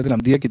 এটাকে চেঞ্জ করে দিলাম,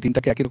 দিয়ে কি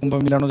 3টাকে একই রকম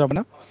ভাবে মিলানো যাবে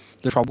না?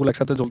 যে সবগুলো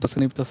একসাথে জ্বলতেছে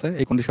নিভতেছে,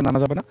 এই কন্ডিশন আনা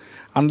যাবে না?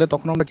 আনলে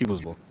তখন আমরা কি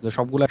বুঝবো যে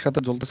সবগুলো একসাথে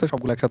জ্বলতেছে,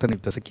 সবগুলো একসাথে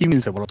নিভতেছে? কি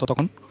মিলছে বলো তো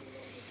তখন?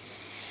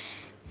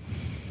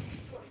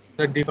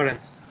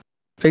 ডিফারেন্স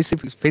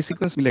ফেস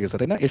সিকোয়েন্স মিলে গেছে,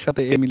 তাই না? এর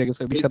সাথে এ মিলে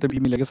গেছে, বির সাথে বি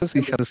মিলে গেছে,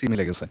 সির সাথে সি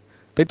মিলে গেছে,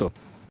 তাই তো?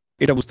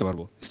 এটা বুঝতে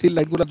পারবো। স্টিল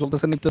লাইটগুলো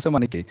জ্বলতেছে নিভতেছে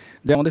মানে কি?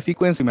 যে আমাদের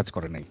ফ্রিকোয়েন্সি ম্যাচ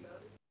করে নাই,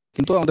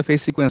 কিন্তু আমাদের ফেস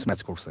সিকোয়েন্স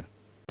ম্যাচ করছে,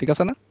 ঠিক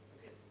আছে না?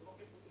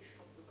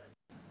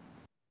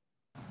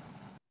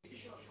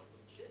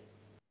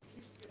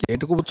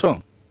 এটুকু বুঝছো?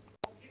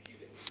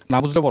 না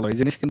বুঝলে বলো, এই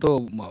জিনিস কিন্তু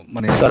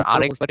মানে স্যার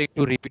আরেকবার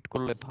একটু রিপিট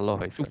করলে ভালো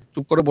হয় স্যার।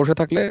 চুপ করে বসে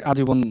থাকলে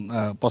আজীবন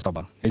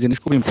পস্তাবা। এই জিনিস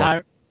খুব ইম্পর্টেন্ট। স্যার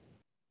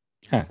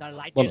হ্যাঁ, স্যার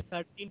লাইটের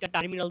স্যার 3টা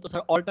টার্মিনাল তো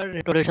স্যার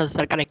অল্টারনেটরের সাথে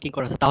স্যার কানেক্টিং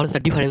করা আছে, তাহলে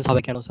স্যার ডিফারেন্স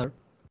হবে কেন স্যার?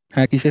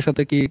 হ্যাঁ, কিসের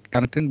সাথে কি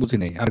কানেক্টেড বুঝি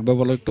নাই, আরেকবার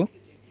বলো একটু।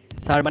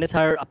 স্যার মানে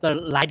স্যার আপনার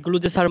লাইটগুলো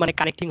যে স্যার মানে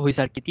কানেক্টিং হইছে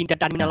আর কি, 3টা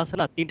টার্মিনাল আছে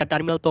না, 3টা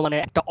টার্মিনাল তো মানে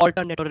একটা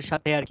অল্টারনেটরের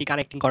সাথে আর কি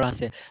কানেক্টিং করা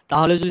আছে,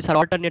 তাহলে যদি স্যার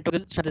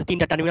অল্টারনেটরের সাথে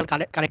 3টা টার্মিনাল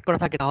কানেক্ট করা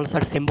থাকে, তাহলে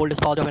স্যার সেম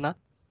ভোল্টেজ পাওয়া যাবে না?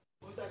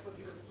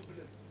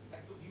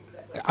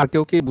 আর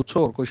কেউ কি বুঝছো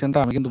কোশ্চেনটা?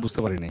 আমি কিন্তু বুঝতে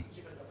পারি নাই।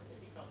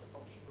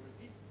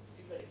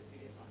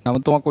 আমি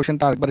তোমার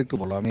কোশ্চেনটা আরেকবার একটু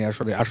বলো, আমি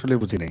আসলে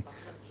বুঝি নাই।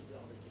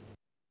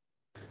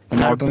 মানে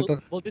স্যার অল্টারনেটর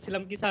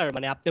বলতেছিলাম কি স্যার,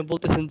 মানে আপনি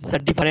বলতেছেন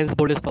স্যার ডিফারেন্স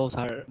ভোল্টেজ পাও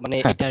স্যার, মানে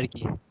হ্যাঁ। এটা আর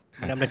কি,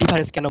 মানে আমরা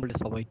ডিফারেন্স কেন ভোল্টেজ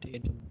পাবো এর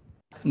জন্য?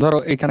 ধরো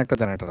এখানে একটা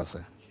জেনারেটর আছে,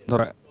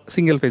 ধরো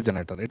সিঙ্গেল ফেজ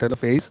জেনারেটর, এটা হলো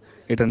ফেজ,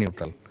 এটা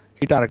নিউট্রাল।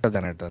 এটা আরেকটা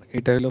জেনারেটর,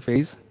 এটা হলো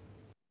ফেজ,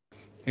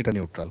 এটা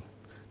নিউট্রাল।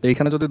 তো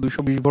এখানে যদি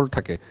 220 ভোল্ট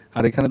থাকে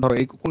আর এখানে ধরো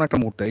এই কোন একটা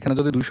মুহূর্তে এখানে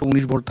যদি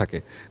 219 ভোল্ট থাকে,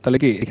 তাহলে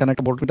কি এখানে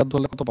একটা ভোল্ট মিটার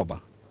ধরলে কত পাবা?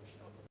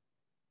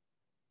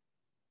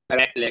 স্যার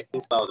এক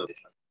ল্যাকটিস পাওয়া যাবে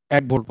স্যার।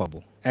 1 ভোল্ট পাবো।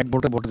 1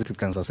 ভোল্টের ভোল্টেজ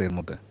ডিফারেন্স আছে এর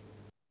মধ্যে।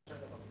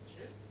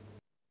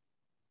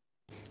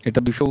 এটা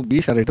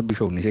 220 আর এটা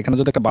 219। এখানে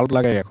যদি একটা বাল্ব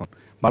লাগাই, এখন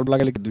বাল্ব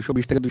লাগালে কি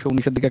 220 থেকে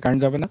 219 এর দিকে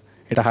কারেন্ট যাবে না?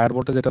 এটা হায়ার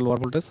ভোল্টেজ, এটা লোয়ার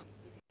ভোল্টেজ।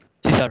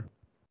 জি স্যার।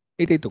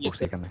 এটাই তো Yes,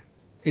 করছি sir. এখানে,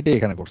 এটাই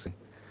এখানে করছি।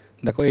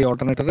 দেখো এই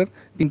অল্টারনেটরের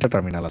 3টা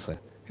টার্মিনাল আছে।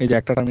 এই যে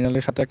একটা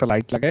টার্মিনালের সাথে একটা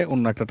লাইট লাগায়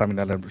অন্য একটা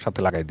টার্মিনালের সাথে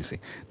লাগাই দিছি।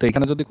 তো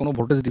এখানে যদি কোনো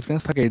ভোল্টেজ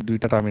ডিফারেন্স থাকে, এই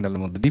দুইটা টার্মিনালের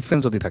মধ্যে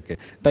ডিফারেন্স যদি থাকে,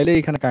 তাহলে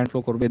এখানে কারেন্ট ফ্লো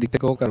করবে, এদিক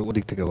থেকে হোক আর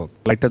ওদিক থেকে হোক,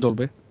 লাইটটা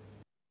জ্বলবে।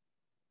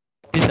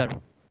 জি স্যার।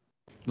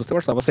 বুঝতে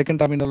পারছো? আবার সেকেন্ড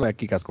টার্মিনালও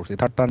একই কাজ করছি,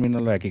 থার্ড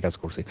টার্মিনালও একই কাজ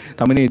করছি।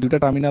 তার মানে এই দুইটা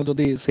টার্মিনাল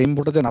যদি সেম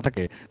ভোল্টেজে না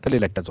থাকে, তাহলে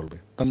লাইটটা জ্বলবে।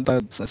 তাহলে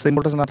সেম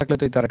ভোল্টেজ না থাকলে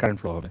তো তার কারেন্ট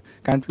ফ্লো হবে,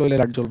 কারেন্ট ফ্লো হলে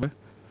লাইট জ্বলবে।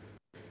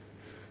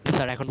 জি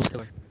স্যার, এখন বুঝতে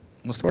পারছি।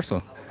 বুঝতে পারছো?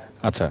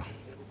 আচ্ছা,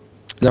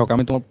 যাই হোক,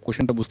 আমি তোমার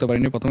কোয়েশ্চেনটা বুঝতে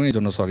পারিনি প্রথমে, এই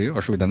জন্য সরি,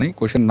 অসুবিধা নেই।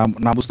 কোয়েশ্চেন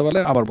না বুঝতে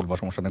পারলে আবার বলবা,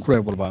 সমস্যা নেই, ঘুরে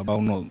বলবা, বা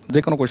অন্য যে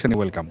কোনো কোয়েশ্চেনই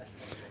ওয়েলকাম,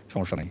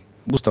 সমস্যা নেই।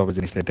 বুঝতে হবে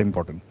জিনিসটা, এটা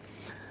ইম্পর্টেন্ট।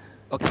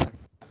 Okay sir.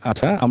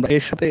 আচ্ছা, আমরা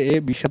এর সাথে এ,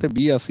 বির সাথে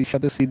বি আর সির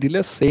সাথে সি দিলে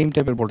সেম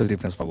টাইপের ভোল্টেজ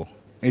ডিফারেন্স পাবো।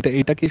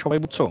 এটা কি সবাই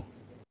বুঝছো?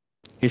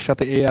 এর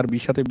সাথে এ আর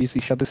বির সাথে বি,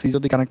 সির সাথে সি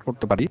যদি কানেক্ট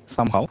করতে পারি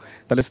সামহাও,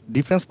 তাহলে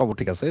ডিফারেন্স পাবো,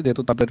 ঠিক আছে,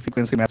 যেহেতু তাদের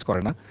ফ্রিকোয়েন্সি ম্যাচ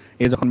করে না।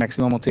 এ যখন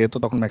ম্যাক্সিমাম হচ্ছে, এ তো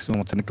তখন ম্যাক্সিমাম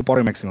হচ্ছে না, একটু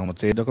পরে ম্যাক্সিমাম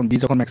হচ্ছে। এ যখন বি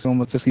যখন ম্যাক্সিমাম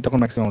হচ্ছে, সি তখন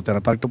ম্যাক্সিমাম হচ্ছে না,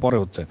 তার একটু পরে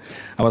হচ্ছে।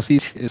 আবার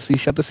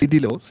সির সাথে সি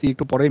দিলেও সি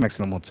একটু পরেই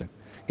ম্যাক্সিমাম হচ্ছে,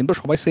 কিন্তু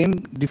সবাই সেম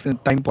ডিফারেন্ট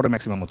টাইম পরে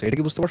ম্যাক্সিমাম হচ্ছে। এটা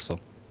কি বুঝতে পারছো?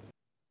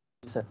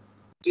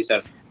 জি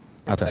স্যার।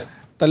 আচ্ছা,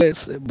 তাহলে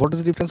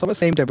ভোল্টেজ ডিফারেন্স হবে,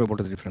 সেম টাইপের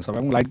ভোল্টেজ ডিফারেন্স হবে,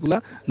 এবং লাইটগুলা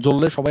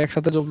জ্বললে সবাই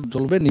একসাথে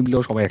জ্বলবে,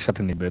 নিবলেও সবাই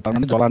একসাথে নিবে। তার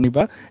মানে জ্বলা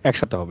নিবা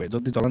একসাথে হবে।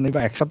 যদি জ্বলা নিবা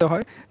একসাথে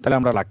হয়, তাহলে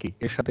আমরা লাকি,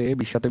 এর সাথে এ,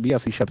 বির সাথে বি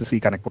আর সির সাথে সি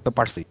কানেক্ট করতে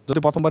পারছি। যদি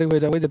প্রথমবারই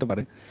হয়ে যাবে, যেতে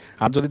পারে।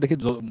 আর যদি দেখি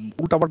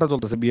উল্টাপাল্টা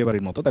চলতেছে বিয়ে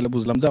বাড়ির মতো, তাহলে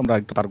বুঝলাম যে আমরা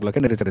একটু তারগুলোকে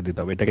নেড়ে চেড়ে দিতে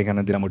হবে। এটাকে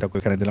এখানে দিলাম, ওইটাকে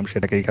এখানে দিলাম,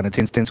 সেটাকে এখানে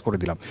চেঞ্জ করে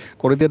দিলাম,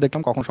 করে দিয়ে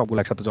দেখলাম কখন সবগুলো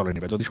একসাথে জ্বলে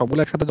নিবে। যদি সবগুলো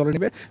একসাথে জ্বলে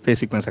নিবে, ফেজ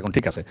সিকোয়েন্স এখন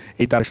ঠিক আছে,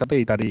 এই তার সাথে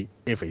এই তারই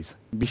এ ফেজ,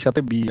 বির সাথে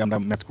বি আমরা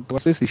ম্যাচ করতে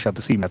পারছি, সির সাথে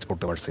সি ম্যাচ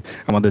করতে পারছি,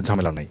 আমাদের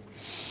ঝামেলা নেই।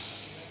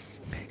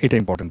 এটা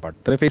ইম্পর্টেন্ট পার্ট।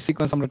 তাহলে ফেজ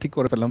সিকোয়েন্স আমরা ঠিক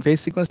করে ফেললাম। ফেজ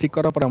সিকোয়েন্স ঠিক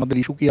করার পরে আমাদের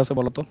ইস্যু কি আছে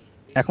বলো তো?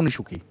 এখন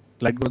ইস্যু কি?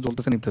 লাইটগুলো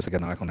জ্বলতেছে নিতেছে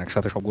কেন এখন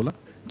একসাথে সবগুলো?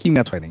 কি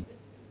ম্যাচ হয় নাই?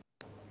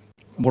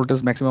 ভোল্টেজ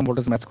ম্যাক্সিমাম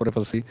ভোল্টেজ ম্যাচ করে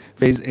ফেলছি,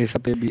 ফেজ এর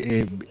সাথে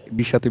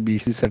বির সাথে বি,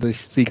 সির সাথে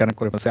সি কানেক্ট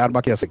করে ফেলছি, আর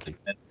বাকি আছে কি?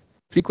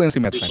 ফ্রিকোয়েন্সি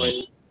ম্যাচ হয় নাই।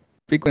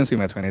 ফ্রিকোয়েন্সি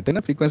ম্যাচ হয় নাই, তাই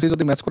না? ফ্রিকোয়েন্সি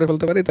যদি ম্যাচ করে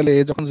ফেলতে পারি, তাহলে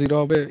এ যখন 0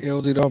 হবে এও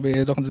 0 হবে,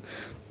 এ যখন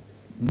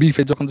বি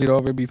ফেজ যখন 0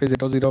 হবে বি ফেজ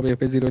এটাও 0 হবে, এ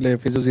ফেজ 0 হলে এ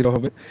ফেজও 0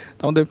 হবে।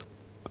 তো আমাদের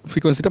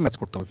ফ্রিকোয়েন্সিটা ম্যাচ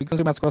করতে হবে।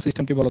 ফ্রিকোয়েন্সি ম্যাচ করার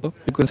সিস্টেম কি বলতো?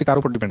 ফ্রিকোয়েন্সি কার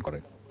উপর ডিপেন্ড করে?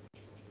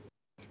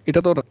 এটা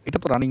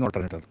তো রানিং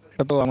অল্টারনেটর,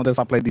 এটা তো আমাদের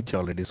সাপ্লাই দিচ্ছে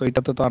অলরেডি, সো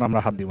এটাতে তো আর আমরা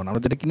হাত দিব না।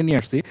 আমরা যেটা কিনে নিয়ে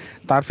আসছি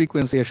তার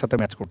ফ্রিকোয়েন্সি এর সাথে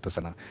ম্যাচ করতেছে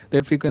না, তো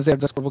এর ফ্রিকোয়েন্সি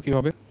অ্যাডজাস্ট করবো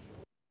কিভাবে?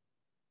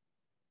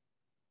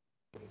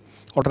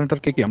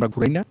 অল্টারনেটরকে কি আমরা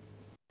ঘুরাই না,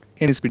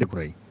 এন স্পিডে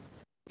ঘুরাই,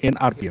 এন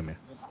আরপিএম এ।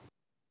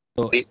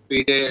 তো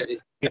স্পিডে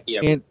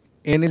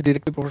N is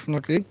directly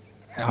proportional to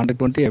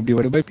 120 F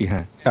divided by P.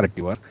 হ্যাঁ, কারেক্ট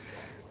ইউ আর।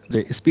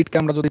 যে স্পিডকে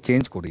আমরা যদি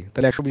চেঞ্জ করি,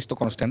 তাহলে 120 তো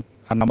কনস্ট্যান্ট,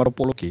 আর নাম্বার অফ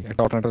পোলও কি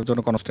একটা অল্টারনেটরের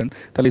জন্য কনস্ট্যান্ট।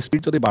 তাহলে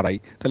স্পিড যদি বাড়াই,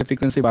 তাহলে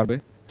ফ্রিকোয়েন্সি বাড়বে,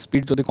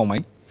 স্পিড যদি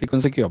কমাই,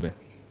 ফ্রিকোয়েন্সি কি হবে?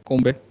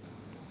 কমবে,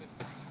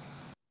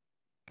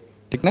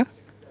 ঠিক না?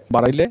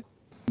 বাড়াইলে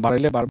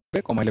বাড়বে,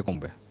 কমাইলে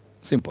কমবে,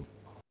 সিম্পল।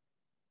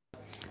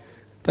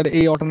 তাহলে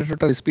এই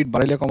অল্টারনেটরটার স্পিড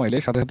বাড়াইলে কমাইলে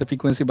সাথে সাথে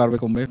ফ্রিকোয়েন্সি বাড়বে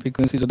কমবে,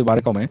 ফ্রিকোয়েন্সি যদি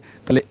বাড়ে কমে,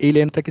 তাহলে এই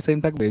লেন্থটা কি সেম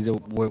থাকবে? এই যে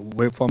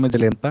ওয়েভ ফর্মে যে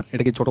লেন্থটা,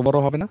 এটা কি ছোট বড়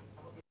হবে না?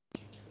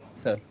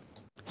 স্যার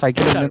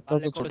সাইকেলের স্যার, লেন্থটা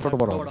বাড়লে তো কমে ছোট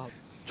স্যার, বড় হবে।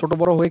 ছোট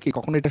বড় হয়ে কি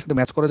কখনো এটার সাথে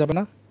ম্যাচ করা যাবে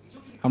না?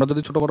 আমরা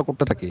যদি ছোট বড়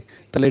করতে থাকি,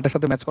 তাহলে এটার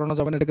সাথে ম্যাচ করানো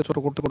যাবে না, এটাকে ছোট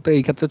করতে করতে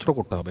এই ক্ষেত্রে ছোট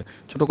করতে হবে।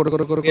 ছোট করে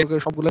করে করে করে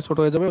সবগুলো ছোট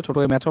হয়ে যাবে, ছোট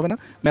হয়ে ম্যাচ হবে না,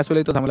 ম্যাচ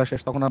হলেই তো ঝামেলা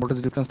শেষ, তখন আর ভোল্টেজ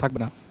ডিফারেন্স থাকবে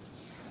না।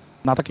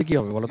 না থাকলে কি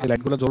হবে বলো তো?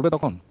 লাইটগুলো জ্বলবে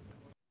তখন?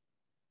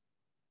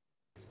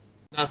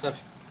 না স্যার,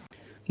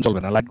 জ্বলবে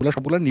না, লাইটগুলো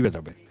সবগুলো নিভে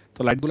যাবে। তো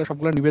লাইটগুলো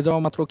সবগুলো নিভে যাওয়া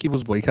মাত্র কি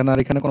বুঝবো? এখানে আর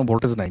এখানে কোনো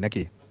ভোল্টেজ নাই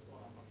নাকি?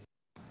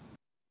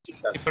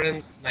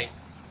 ডিফারেন্স নাই।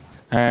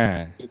 হ্যাঁ,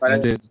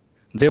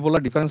 যে বলা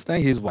ডিফারেন্স নাই,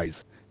 হি ইজ ওয়াইজ।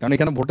 কারণ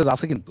এখানে ভোল্টেজ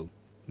আছে কিন্তু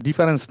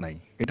ডিফারেন্স নাই,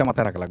 এটা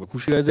মাথায় রাখা লাগবে।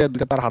 খুশি হয়ে যায়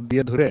দুইটা তার হাত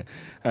দিয়ে ধরে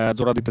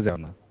জোড়া দিতে যাও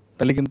না,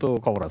 তাহলে কিন্তু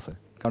খবর আছে।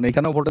 কারণ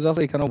এখানেও ভোল্টেজ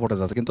আছে, এখানেও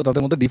ভোল্টেজ আছে, কিন্তু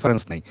তাদের মধ্যে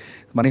ডিফারেন্স নাই।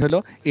 মানে হলো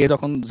এ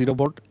যখন 0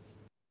 ভোল্ট,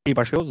 এই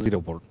পাশেও 0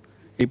 ভোল্ট,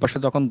 এই পাশে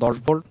যখন 10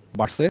 ভোল্ট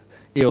বাড়ছে,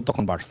 এও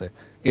তখন বাড়ছে।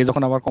 এ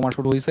যখন আবার কমা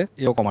শুরু হয়েছে,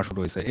 এও কমা শুরু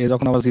হয়েছে। এ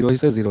যখন আবার 0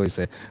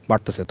 হয়েছে,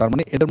 বাড়তেছে। তার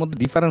মানে এদের মধ্যে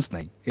ডিফারেন্স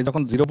নাই। এ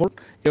যখন 0 ভোল্ট,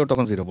 এও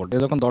তখন 0 ভোল্ট, এ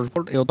যখন 10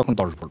 ভোল্ট, এও তখন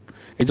 10 ভোল্ট।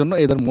 এই জন্য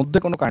এদের মধ্যে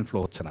কোনো কারেন্ট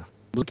ফ্লো হচ্ছে না।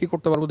 কি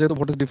করতে পারবো? যেহেতু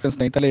ভোল্টেজ ডিফারেন্স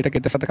নেই, তাহলে এটাকে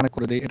এটার সাথে কানেক্ট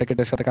করে দেই, এটাকে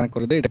এটার সাথে কানেক্ট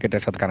করে দেই, এটাকে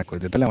এটার সাথে কানেক্ট করে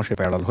দিই, তাহলে আমার সে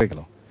প্যারালাল হয়ে গেল।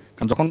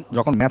 কারণ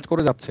যখন ম্যাচ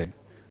করে যাচ্ছে,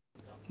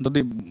 যদি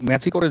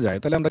ম্যাচই করে যায়,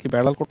 তাহলে আমরা কি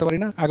প্যারালাল করতে পারি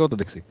না? আগেও তো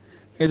দেখছি,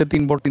 এই যে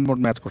 3 ভোল্ট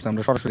ম্যাচ করছে,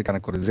 আমরা সরাসরি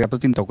কানেক্ট করে দিচ্ছি, এত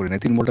চিন্তা করি না।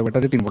 3 ভোল্টের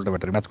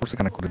ব্যাটারি ম্যাচ করছে,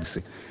 কানেক্ট করে দিচ্ছি।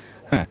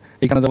 হ্যাঁ,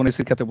 এখানে যেমন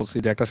এসির ক্ষেত্রে বলছি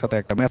যে একটার সাথে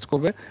একটা ম্যাচ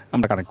করবে,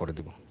 আমরা কানেক্ট করে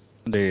দিব,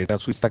 যে এটা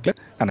সুইচ থাকলে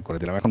কানেক্ট করে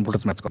দিলাম। এখন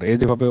ভোল্টেজ ম্যাচ করে, এই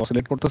যেভাবে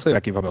অসিলেট করতেছে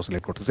একইভাবে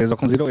অসিলেট করতেছে। এই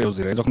যখন 0 এও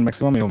 0, এই যখন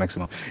ম্যাক্সিমাম এও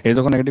ম্যাক্সিমাম, এই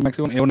যখন নেগেটিভ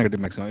ম্যাক্সিমাম এও নেগেটিভ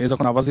ম্যাক্সিমাম, এই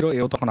যখন আবার 0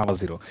 এও তখন আবার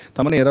 0।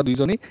 তার মানে এরা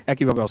দুইজনই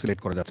একইভাবে অসিলেট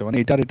করে যাচ্ছে, মানে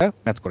এটা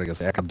ম্যাচ করে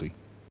গেছে 1 আর 2।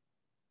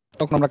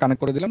 তখন আমরা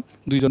কানেক্ট করে দিলাম,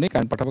 দুইজনেই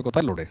কারেন্ট পাঠাবে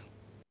কোথায়? লোডে।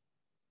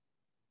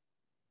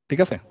 ঠিক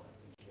আছে,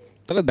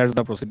 তাহলে that's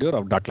the procedure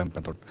of dark lamp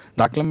method.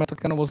 Dark lamp method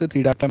কেন বলছি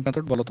 3 ডার্ক ল্যাম্প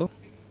মেথড বলো তো?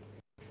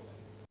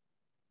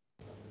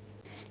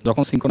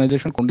 যখন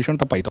সিনক্রোনাইজেশন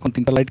কন্ডিশনটা পাই তখন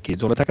 3টা লাইট কি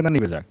জ্বলে থাকে না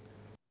নিভে যায়?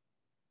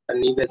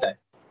 নিভে যায়।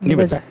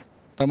 নিভে যায়।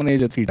 তার মানে এই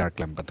যে 3 dark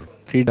lamp method.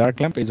 3 dark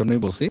lamp এই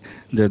জন্যই বলছি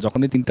যে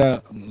যখনই 3টা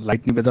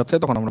লাইট নিভে যাচ্ছে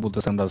তখন আমরা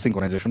বলতেছি আমরা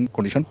সিনক্রোনাইজেশন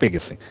কন্ডিশন পেয়ে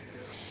গেছি।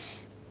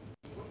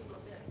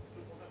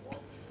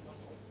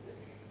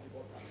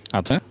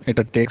 আচ্ছা,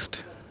 এটা টেক্সট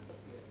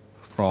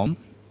ফ্রম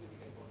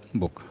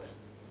বুক,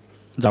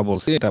 যা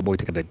বলছি এটা বই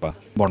থেকে দেখবা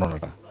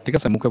বর্ণনাটা। ঠিক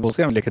আছে, মুখে বলছি,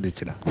 আমি লিখে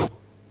দিচ্ছি না।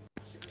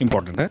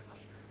 ইম্পর্টেন্ট, হ্যাঁ,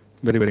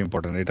 ভেরি ভেরি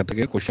ইম্পর্টেন্ট। এটা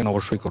থেকে কোশ্চেন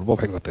অবশ্যই করবো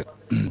ভাইভাতে,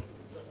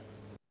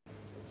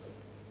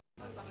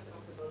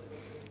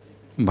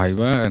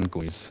 ভাইভা অ্যান্ড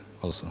কুইজ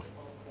অলসো।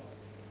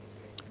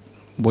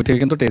 বই থেকে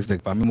কিন্তু টেক্সট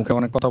দেখবা, আমি মুখে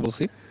অনেক কথা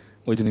বলছি,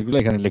 ওই জিনিসগুলো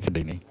এখানে লিখে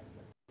দিই নি,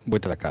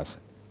 বইতে লেখা আছে।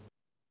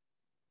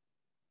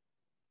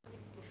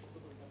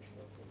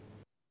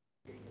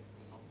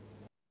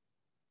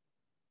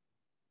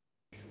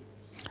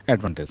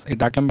 অ্যাডভান্টেজ, এই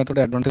ডার্ক ল্যাম্প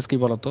মেথডের অ্যাডভান্টেজ কি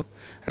বলতো?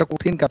 একটা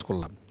কঠিন কাজ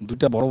করলাম,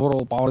 দুইটা বড় বড়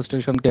পাওয়ার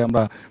স্টেশনকে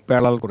আমরা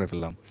প্যারালাল করে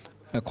ফেললাম।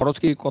 খরচ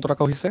কি কত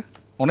টাকা হয়েছে?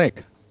 অনেক।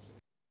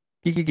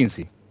 কি কি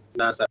কিনছি?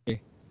 না স্যার,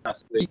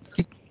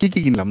 কি কি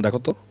কিনলাম দেখো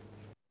তো।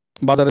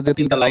 বাজারে যে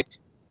 3টা লাইট,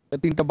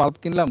 3টা বাল্ব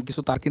কিনলাম,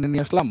 কিছু তার কিনে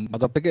নিয়ে আসলাম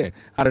বাজার থেকে,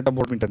 আর একটা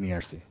ভোল্টমিটার নিয়ে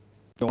আসছি।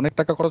 তো অনেক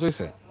টাকা খরচ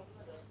হয়েছে?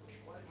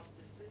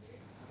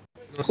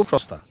 খুব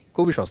সস্তা,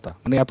 খুবই সস্তা।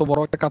 মানে এত বড়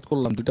একটা কাজ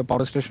করলাম, দুইটা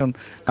পাওয়ার স্টেশন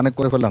কানেক্ট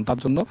করে ফেললাম, তার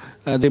জন্য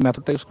যে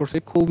মেথডটা ইউজ করছি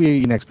খুবই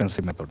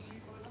inexpensive method.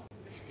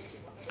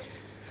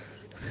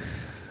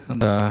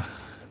 The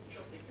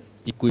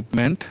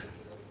equipment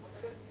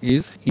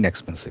is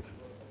inexpensive,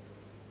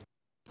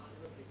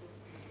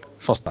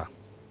 সস্তা।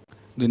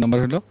 2 নম্বর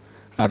হলো,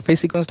 আর ফেজ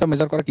সিকোয়েন্সটা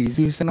মেজার করা কি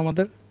ইজি হয়েছে না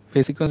আমাদের?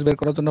 ফেজ সিকোয়েন্স বের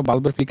করার জন্য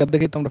বাল্বের ফ্লিকার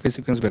দেখেই তো আমরা ফেজ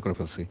সিকোয়েন্স বের করে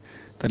ফেলছি।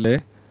 তাহলে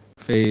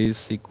ফেজ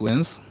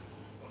সিকোয়েন্স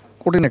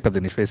কঠিন একটা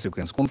জিনিস। ফেজ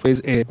সিকোয়েন্স কোন ফেজ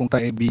এ, কোনটা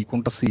এ বি,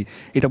 কোনটা সি,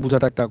 এটা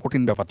বোঝাটা একটা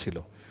কঠিন ব্যাপার ছিল।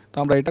 তো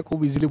আমরা এটা খুব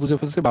ইজিলি বুঝে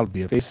ফেলছি বাল্ব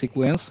দিয়ে। ফেজ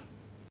সিকোয়েন্স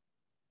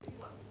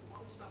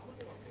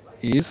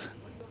ইজ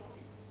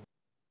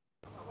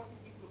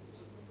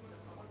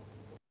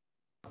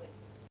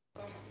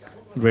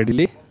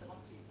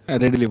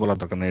রেডিলি বলার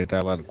দরকার নেই, এটা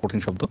আবার কঠিন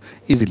শব্দ,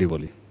 ইজিলি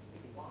বলি,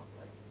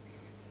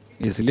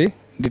 easily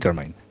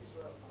determine.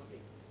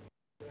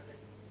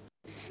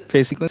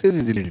 Phase sequence is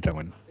easily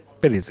determine,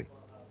 very easy.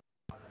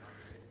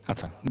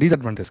 আচ্ছা,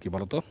 ডিসঅ্যাডভান্টেজ কি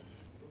বলতো?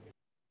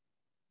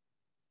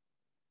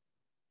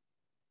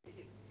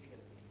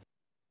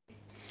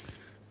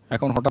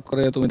 এখন হঠাৎ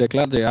করে তুমি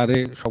দেখলা যে আরে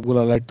সবগুলো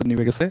লাইট তো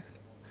নিভে গেছে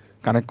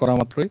কানেক্ট করা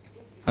মাত্রই,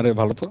 আরে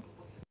ভালো তো,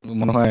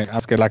 মনে হয়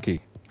আজকে লাকি,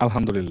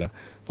 আলহামদুলিল্লাহ।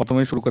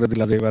 প্রথমেই শুরু করে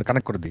দিলা যে এবার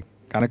কানেক্ট করে দিই,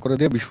 কানেক্ট করে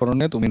দিয়ে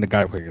বিস্ফোরণে তুমি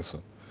গায়েব হয়ে গেছো।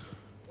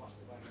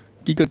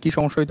 কি কি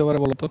সমস্যা হইতে পারে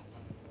বলতো?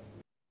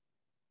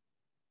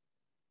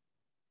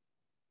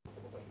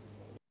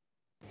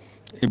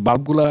 এই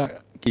বাল্বগুলা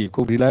কি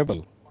খুব রিলায়েবল?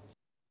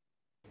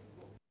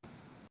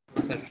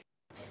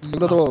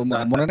 এগুলো তো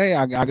মনে নেই,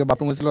 আগে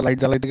বাথরুমে ছিল, লাইট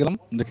জ্বালাইতে গেলাম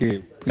দেখি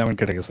ফিলামেন্ট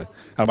কেটে গেছে,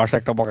 আর বাসায়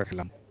একটা বকা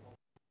খেলাম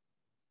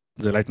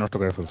যে লাইট নষ্ট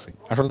করে ফেলছি।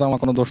 আসলে তো আমার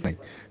কোনো দোষ নেই,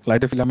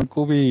 লাইটের ফিলামেন্ট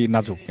খুবই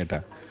নাজুক। এটা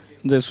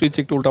যে সুইচ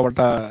একটু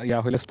উল্টাপাল্টা ইয়া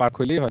হইলে, স্পার্ক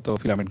হইলেই হয়তো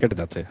ফিলামেন্ট কেটে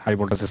যাচ্ছে, হাই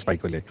ভোল্টেজে স্পাইক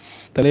হইলে।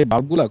 তাহলে এই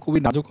বাল্বগুলা খুবই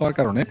নাজুক হওয়ার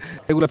কারণে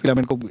এগুলো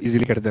ফিলামেন্ট খুব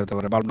ইজিলি কেটে যেতে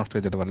পারে, বাল্ব নষ্ট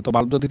হয়ে যেতে পারে। তো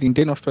বাল্ব যদি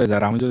 3টেই নষ্ট হয়ে যায়,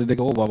 আর আমি যদি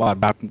দেখি ও বাবা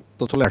ডার্ক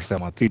তো চলে আসছে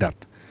আমার 3 ডার্ক,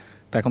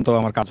 তো এখন তো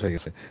আমার কাজ হয়ে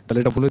গেছে, তাহলে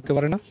এটা ভুল হতে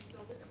পারে না?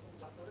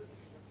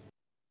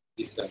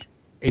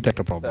 এইটা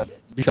একটা প্রবলেম,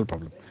 বিশাল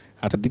প্রবলেম।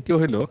 আচ্ছা, দ্বিতীয়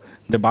হলো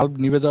যে বাল্ব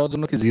নিভে যাওয়ার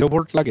জন্য কি 0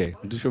 ভোল্ট লাগে?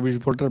 220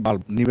 ভোল্টের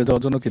বাল্ব নিভে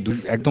যাওয়ার জন্য কি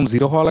একদম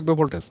 0 হওয়া লাগবে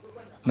ভোল্টেজ,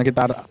 নাকি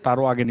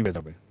তারও আগে নিভে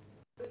যাবে?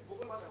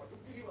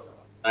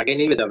 আগে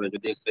নিভে যাবে,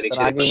 যদি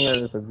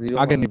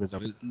আগে নিভে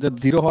যাবে, যে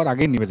 0 হওয়ার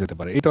আগেই নিভে যেতে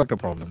পারে। এটাও একটা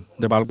প্রবলেম,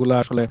 যে বাল্বগুলো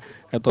আসলে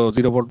এত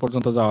 0 ভোল্ট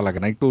পর্যন্ত যাওয়া লাগে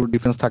না, একটু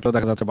ডিফারেন্স থাকলেও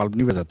দেখা যাচ্ছে বাল্ব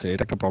নিভে যাচ্ছে।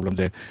 এটা একটা প্রবলেম,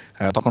 যে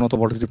তখনও তো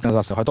ভোল্টেজ ডিফারেন্স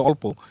আছে, হয়তো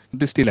অল্প,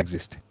 কিন্তু স্টিল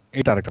এক্সিস্ট।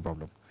 এটা আরেকটা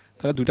প্রবলেম।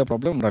 তাহলে 2টা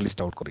প্রবলেম আমরা লিস্ট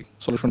আউট করি,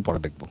 সলিউশন পরে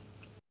দেখব।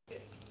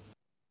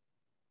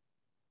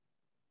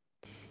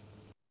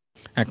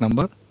 1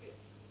 number,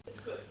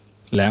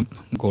 lamp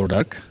go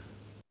dark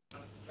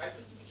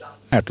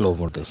at low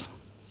voltage.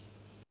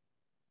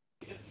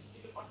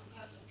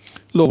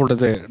 লো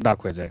ভোল্টেজে ডার্ক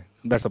হয়ে যায়,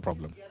 দ্যাটস আ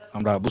প্রবলেম।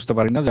 আমরা বুঝতে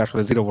পারি না যে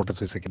আসলে 0 ভোল্টেজ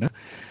হয়েছে কিনা।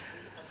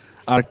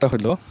 আরেকটা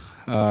হলো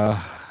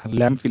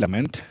ল্যাম্প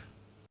ফিলামেন্ট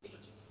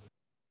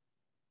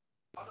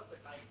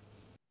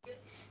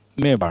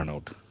মে burn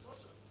out.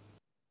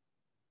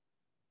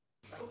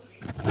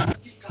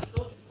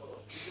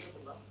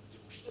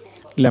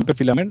 ল্যাম্পের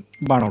filament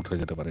burn out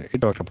হয়ে যেতে পারে,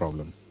 এটাও একটা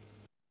প্রবলেম।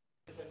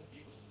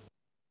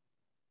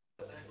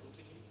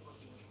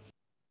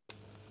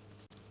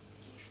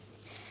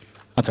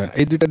 আচ্ছা,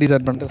 এই 2টা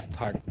ডিসঅ্যাডভান্টেজ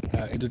থাক,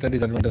 এই 2টা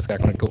ডিসঅ্যাডভান্টেজকে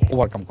এখন একটু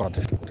ওভারকাম করার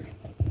চেষ্টা করি।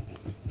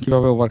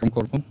 কিভাবে ওভারকাম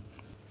করব?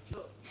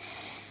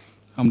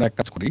 আমরা এক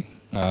কাজ করি,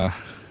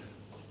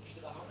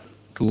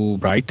 two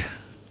bright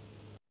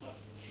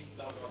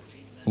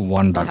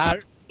one dark. Sir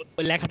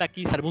ওই লেখাটা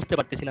কি স্যার বুঝতে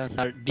পারতেছি না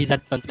স্যার।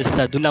 ডিসঅ্যাডভান্টেজ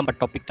স্যার 2 নাম্বার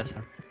টপিকটা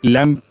sir.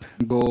 Lamp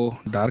go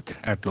dark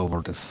at low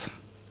voltage.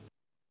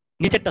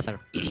 নিচেরটা স্যার।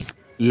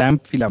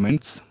 ল্যাম্প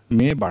ফিলামেন্টস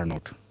মে বার্ন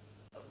আউট।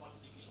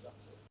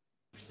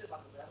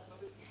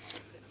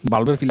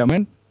 বাল্বের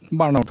ফিলামেন্ট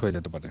বার্ন আউট হয়ে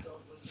যেতে পারে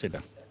সেটা।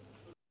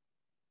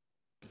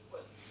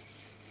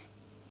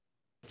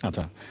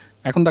 আচ্ছা,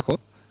 এখন দেখো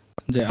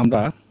যে আমরা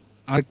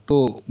আরেকটু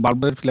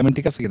বাল্বের ফিলামেন্ট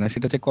ঠিক আছে কিনা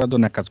সেটা চেক করার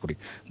জন্য এক কাজ করি।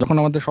 যখন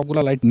আমাদের সবগুলো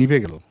লাইট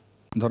নিভে গেল,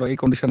 ধরো এই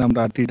কন্ডিশনে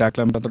আমরা 3 ডার্ক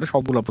ল্যাম্প মেথডে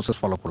সবগুলো প্রসেস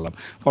ফলো করলাম,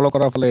 ফলো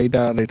করার ফলে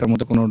এটার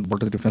মধ্যে কোনো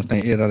ভোল্টেজ ডিফারেন্স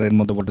নেই, এর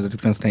মধ্যে ভোল্টেজ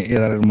ডিফারেন্স নেই,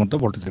 এর মধ্যে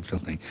ভোল্টেজ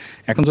ডিফারেন্স নেই।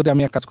 এখন যদি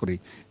আমি এক কাজ করি,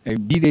 এই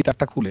বির এই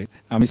তারটা খুলে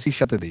আমি সির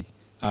সাথে দেই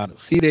আর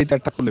সির এই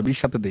তারটা খুলে বির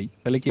সাথে দেই,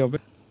 তাহলে কি হবে?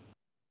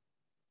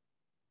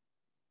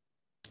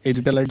 এই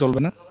দুটা লাইট জ্বলবে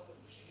না?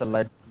 স্যার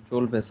লাইট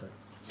জ্বলবে স্যার।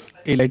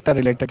 এই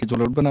লাইটটা কি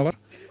জ্বলে উঠবে না আবার?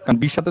 কারণ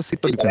বির সাথে সির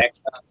তো ডিফারেন্স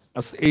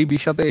আছে, এই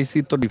বির সাথে এই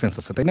সির তো ডিফারেন্স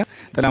আছে, তাই না?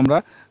 তাহলে আমরা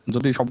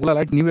যদি সবগুলা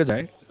লাইট নিভে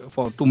যায়,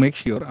 টু মেক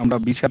শিওর আমরা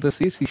বির সাথে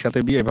সির সাথে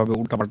বি এভাবে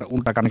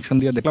উল্টা কানেকশন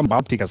দিয়ে দেখলাম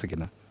বাল্ব ঠিক আছে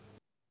কিনা।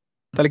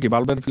 তাহলে কি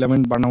বাল্বের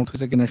ফিলামেন্ট বার্ন আউট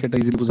হয়েছে কিনা সেটা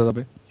ইজিলি বোঝা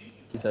যাবে।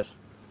 স্যার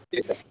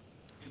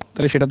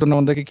তাহলে সেটার জন্য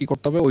আমাদেরকে কি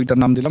করতে হবে? ওইটার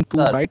নাম দিলাম 2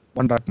 স্যার। Bright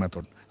 1 dark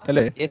method.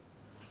 তাহলে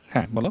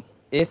হ্যাঁ বলো।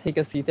 এ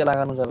থেকে সি তে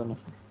লাগানো যাবে না?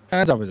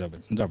 হ্যাঁ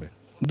যাবে।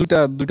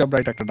 দুইটা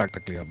ব্রাইট একটা ডার্ক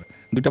থাকলেই হবে।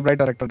 দুইটা ব্রাইট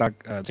আর একটা ডার্ক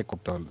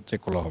চেক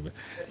করলে হবে।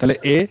 তাহলে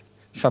এ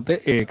সাথে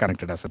এ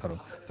কানেক্টেড আছে ধরো,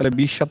 তাহলে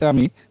বির সাথে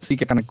আমি সি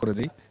কে কানেক্ট করে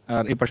দিই,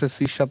 আর এই পাশের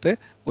সির সাথে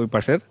ওই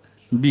পাশের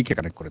বি কে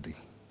কানেক্ট করে দিই।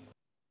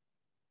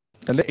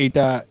 তাহলে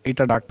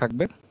এইটা ডার্ক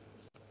থাকবে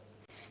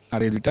আর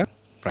এই দুইটা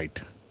ব্রাইট।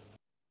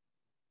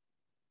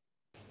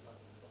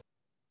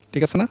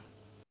 ঠিক আছে না?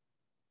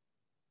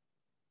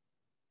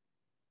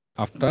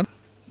 আফটার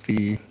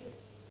 3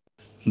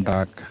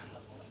 ডার্ক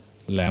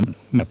ল্যাম্প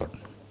মেথড,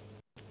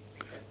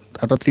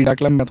 তারপর 3 ডার্ক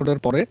ল্যাম্প মেথডের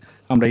পরে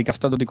আমরা এই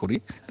কাজটা যদি করি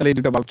তাহলে এই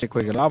দুটো বাল্ব চেক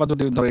হয়ে গেল। আবার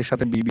যদি ধরো এর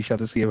সাথে বির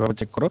সাথে সি এভাবে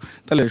চেক করো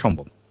তাহলে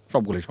সম্ভব,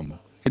 সবগুলোই সম্ভব।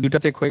 এই দুইটা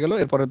চেক হয়ে গেল,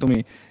 এরপরে তুমি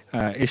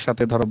এর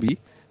সাথে ধরো বি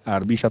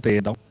আর বির সাথে এ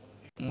দাও,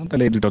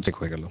 তাহলে এই দুটো চেক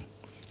হয়ে গেল।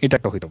 এটা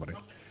একটা হইতে পারে।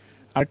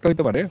 আরেকটা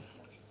হইতে পারে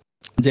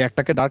যে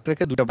একটাকে ডার্ক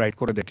রেখে দুটো ব্রাইট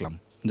করে দেখলাম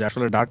যে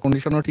আসলে ডার্ক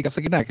কন্ডিশনও ঠিক আছে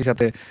কিনা, একই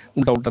সাথে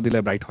উল্টা দিলে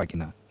ব্রাইট হয়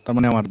কিনা, তার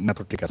মানে আমার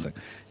মেথড ঠিক আছে।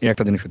 এই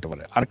একটা জিনিস হইতে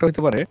পারে। আরেকটা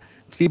হইতে পারে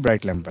 3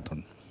 ব্রাইট ল্যাম্প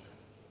মেথড।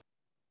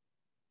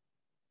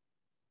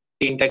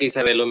 তিনটা কি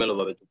স্যার এলোমেলো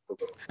ভাবে যুক্ত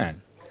করব? হ্যাঁ,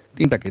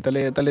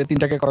 তাহলে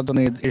তিনটাকে করার জন্য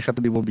এর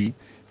সাথে দিব বি,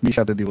 বির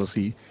সাথে দিব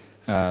সি,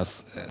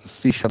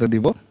 সির সাথে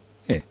দিব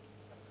এ,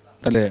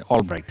 তাহলে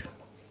অল ব্রাইট।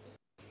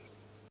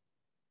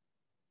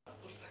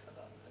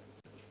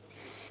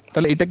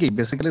 তাহলে এটা কি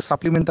বেসিক্যালি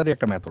সাপ্লিমেন্টারি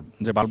একটা মেথড,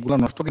 যে বাল্বগুলো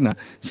নষ্ট কিনা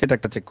সেটা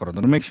একটা চেক করার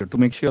জন্য, টু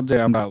মেক শিওর যে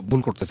আমরা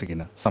ভুল করতেছি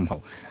কিনা সামহাউ।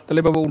 তাহলে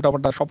এভাবে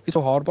উল্টাপাল্টা সবকিছু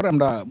হওয়ার পরে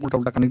আমরা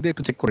উল্টা কানেক্ট দিয়ে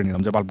একটু চেক করে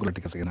নিলাম যে বাল্বগুলো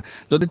ঠিক আছে কিনা।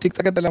 যদি ঠিক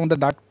থাকে তাহলে আমাদের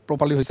ডার্ক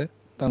প্রপারলি হয়েছে,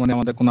 তার মানে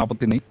আমাদের কোনো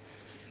আপত্তি নেই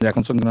যে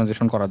এখন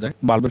সিনক্রোনাইজেশন করা যায়।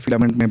 বাল্বের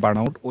ফিলামেন্ট মে বার্ন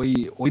আউট,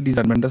 ওই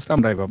ডিসঅ্যাডভান্টেজটা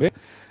আমরা এভাবে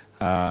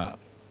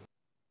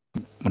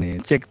মানে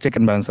চেক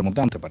এন্ড ব্যালেন্সের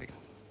মধ্যে আনতে পারি।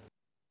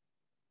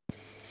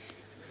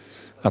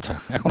 আচ্ছা,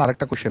 এখন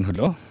আরেকটা কোশ্চেন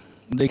হলো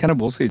যে এখানে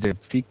বলছি যে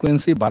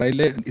ফ্রিকোয়েন্সি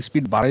বাড়াইলে,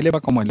 স্পিড বাড়াইলে বা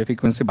কমাইলে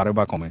ফ্রিকোয়েন্সি বাড়ে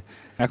বা কমে।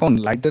 এখন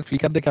লাইটের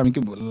ফ্লিকার দেখে আমি কি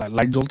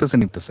লাইট জ্বলতেছে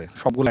নিতেছে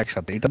সবগুলো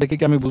একসাথে, এটা দেখে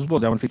কি আমি বুঝবো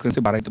যে আমার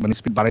ফ্রিকোয়েন্সি বাড়াইতে মানে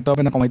স্পিড বাড়াইতে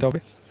হবে না কমাইতে হবে?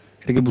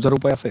 এটা কি বোঝার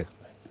উপায় আছে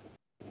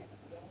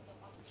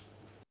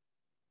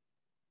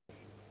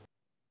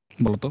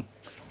বলতো?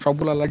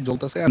 সবগুলা লাইট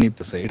জ্বলতেছে আর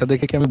নিতেছে, এটা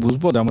দেখে কি আমি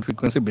বুঝবো যে আমার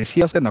ফ্রিকোয়েন্সি বেশি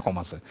আছে না কম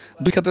আছে?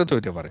 দুই ক্ষেত্রে তো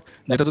হইতে পারে,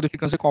 যেটা যদি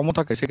ফ্রিকোয়েন্সি কমও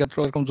থাকে সেক্ষেত্রে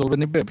এরকম জ্বলবে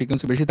নিবে,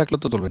 ফ্রিকোয়েন্সি বেশি থাকলে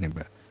তো জ্বলবে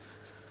নিবে।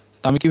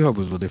 আমি কিভাবে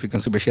বুঝবো যে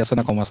ফ্রিকোয়েন্সি বেশি আছে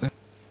না কম আছে?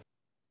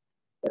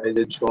 এই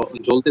যে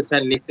জ্বলতেছে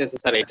আর নিতেছে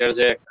স্যার, এটার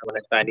যে একটা মানে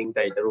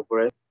টাইমিংটা এটার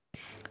উপরে।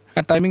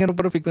 হ্যাঁ, টাইমিং এর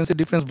উপরে ফ্রিকোয়েন্সি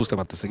ডিফারেন্স বুঝতে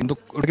পারতেছে, কিন্তু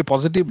ওটা কি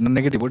পজিটিভ না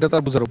নেগেটিভ ওটা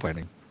তার বোঝার উপায়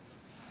নেই।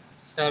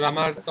 স্যার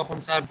আমার তখন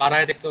স্যার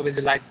বাড়ায় দেখতে হবে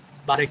যে লাইট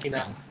বাড়ে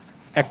কিনা।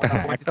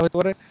 একটা হইতে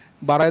পারে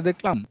বাড়ায়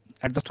দেখলাম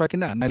অ্যাডজাস্ট হয়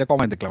কিনা, নাইলে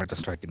কমায় দেখলাম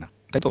অ্যাডজাস্ট হয় কিনা,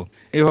 তাই তো?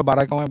 এইভাবে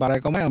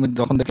বাড়ায় কমায় আমি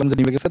যখন দেখলাম যে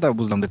নিভে গেছে তার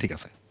বুঝলাম যে ঠিক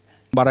আছে,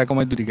 বাড়ায়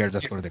কমায় দুটিকে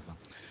অ্যাডজাস্ট করে দেখলাম।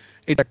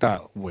 এটা একটা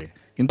ওয়ে।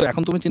 কিন্তু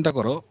এখন তুমি চিন্তা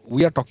করো,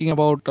 we are talking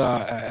about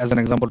as an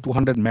example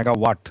 200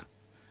 megawatt,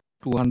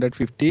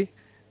 250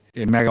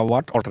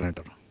 megawatt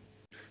alternator,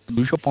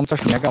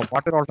 250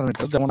 মেগাওয়াটের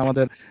alternator. যেমন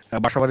আমাদের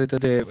বাসাবাড়িতে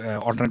যে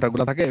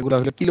অল্টারনেটরগুলো থাকে এগুলো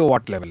হলো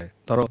কিলোওয়াট লেভেলে,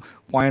 ধরো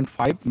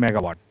 0.5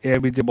 মেগাওয়াট।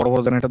 এআইবি যে বড়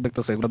বড় জেনারেটর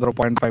দেখতেছে এগুলো ধরো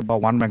 0.5 বা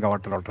 1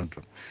 মেগাওয়াটের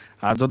অল্টারনেটর।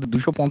 আর যদি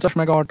 250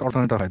 মেগাওয়াট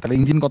অল্টারনেটর হয় তাহলে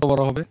ইঞ্জিন কত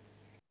বড় হবে?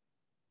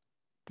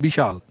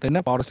 বিশাল, তাই না?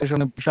 পাওয়ার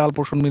স্টেশনে বিশাল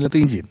পোর্শন মিলে তো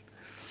ইঞ্জিন।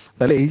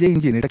 তাহলে এই যে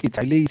ইঞ্জিন, এটা কি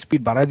চাইলেই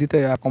স্পিড বাড়ায় দিতে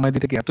আর কমায়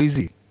দিতে কি এত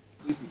ইজি?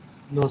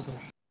 No sir.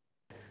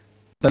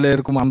 তাহলে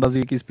এরকম আন্দাজি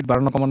কি স্পিড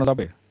বাড়ানো কমানো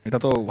যাবে? এটা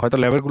তো হয়তো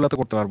ল্যাবের গুলাতে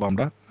করতে পারবো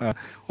আমরা,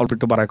 অল্প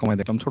একটু বাড়ায় কমায়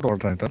দেখলাম ছোট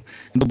অল্টারনেটর,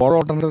 কিন্তু বড়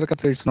অল্টারনেটরের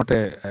ক্ষেত্রে it's not a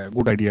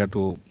good idea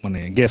to মানে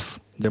গেস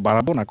যে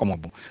বাড়াবো না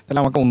কমাবো। তাহলে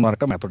আমাকে অন্য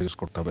একটা মেথড ইউজ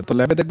করতে হবে। তো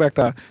ল্যাবে দেখবে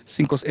একটা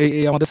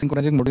এই আমাদের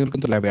সিনক্রোনাইজিং মডিউল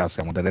কিন্তু ল্যাবে আছে,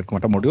 আমাদের এরকম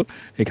একটা মডিউল,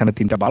 এখানে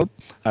 3টা বাল্ব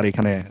আর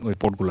এখানে ওই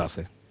পোর্টগুলো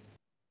আছে।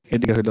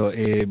 এদিকে হলো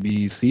এ বি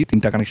সি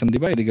 3টা কানেকশন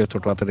দিবা, এদিকে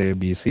ছোট হাতের এ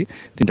বি সি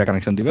 3টা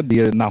কানেকশন দিবা,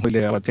 দিয়ে না হইলে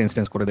আবার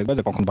চেঞ্জ করে দেখবা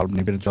যে কখন বাল্ব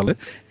নিভে জ্বলে।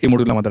 এই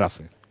মডিউল আমাদের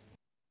আছে,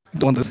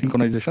 তোমাদের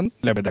সিনক্রোনাইজেশন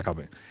ল্যাবে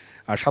দেখাবে।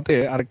 আর সাথে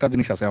আরেকটা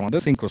জিনিস আছে আমাদের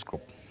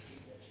সিনক্রোস্কোপ।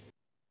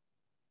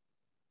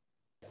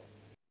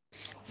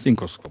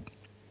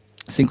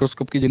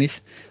 সিঙ্ক্রোস্কোপ কি জিনিস?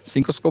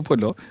 সিঙ্ক্রোস্কোপ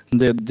হলো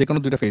যে কোনো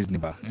দুইটা ফেজ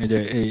নিবা, এই যে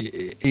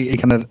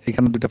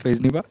এইখানে দুইটা ফেজ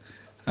নিবা,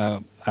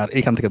 আর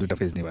এইখান থেকে দুইটা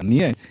ফেজ নিবা,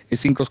 নিয়ে এই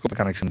সিঙ্ক্রোস্কোপে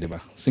কানেকশন দিবা।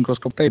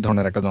 সিঙ্ক্রোস্কোপটা এই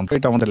ধরনের একটা যন্ত্র,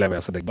 এটা আমাদের ল্যাবে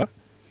আছে, দেখবা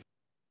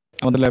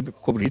আমাদের ল্যাব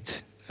খুব রিচ,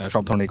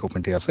 সব ধরনের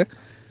ইকুইপমেন্টই আছে।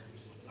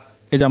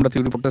 এই যে আমরা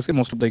থিওরি পড়তেছি,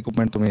 মোস্ট অফ দ্য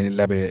ইকুইপমেন্ট তুমি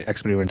ল্যাবে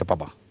এক্সপেরিমেন্টে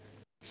পাবা।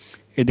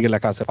 এদিকে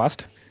লেখা আছে ফাস্ট,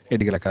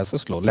 এদিকে লেখা আছে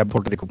স্লো। ল্যাব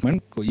ভোল্টের ইকুইপমেন্ট,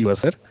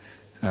 ইউএস এর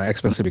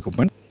এক্সপেন্সিভ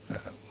ইকুইপমেন্ট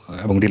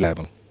এবং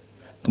রিলায়েবল।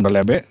 তোমরা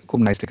ল্যাবে খুব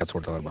নাইসলি কাজ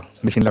করতে পারবা,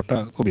 মেশিন ল্যাবটা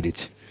খুবই রিচ।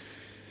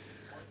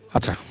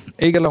 আচ্ছা,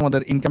 এই গেল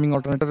আমাদের ইনকামিং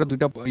অল্টারনেটরের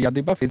দুইটা ইয়া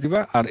দিবা, ফেজ দিবা,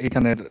 আর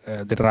এখানের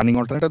যেটা রানিং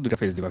অল্টারনেটর দুইটা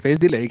ফেজ দিবা। ফেজ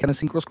দিলে এখানে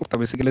সিঙ্ক্রোস্কোপটা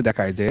বেসিক্যালি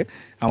দেখায় যে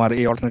আমার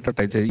এই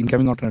অল্টারনেটরটাই যে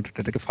ইনকামিং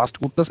অল্টারনেটরটা থেকে ফাস্ট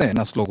করতেছে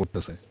না স্লো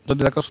করতেছে।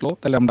 যদি দেখো স্লো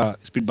তাহলে আমরা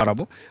স্পিড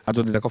বাড়াবো, আর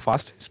যদি দেখো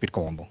ফাস্ট স্পিড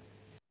কমাবো।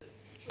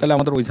 তাহলে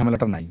আমাদের ওই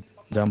ঝামেলাটা নাই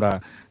যে আমরা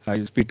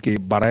স্পিড কি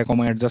বাড়ায়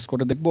কমায় অ্যাডজাস্ট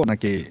করে দেখবো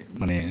নাকি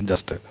মানে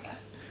জাস্ট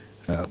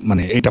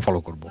মানে এইটা ফলো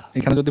করব।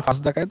 এখানে যদি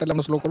ফাস্ট দেখায় তাহলে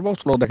আমরা স্লো করবো,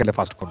 স্লো দেখালে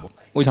ফাস্ট করব,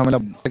 ওই ঝামেলা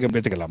থেকে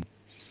বেঁচে গেলাম।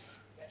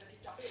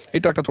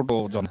 এটা একটা ছোট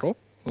যন্ত্র,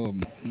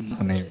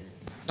 মানে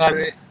স্যার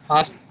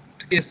ফাস্ট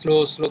কি স্লো,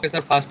 স্লো কে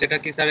স্যার ফাস্ট, এটা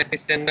কি স্যার একটা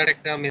স্ট্যান্ডার্ড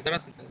একটা মেজার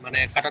আছে স্যার? মানে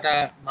কাটাটা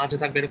মাঝে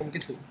থাকবে এরকম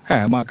কিছু?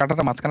 হ্যাঁ,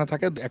 কাটাটা মাঝখানে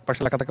থাকে, এক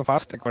পাশে লেখা থাকে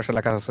ফাস্ট, এক পাশে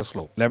লেখা আছে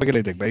স্লো। ল্যাবে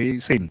গেলেই দেখবে এই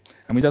সেম,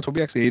 আমি যা ছবি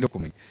আঁকছি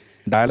এইরকমই।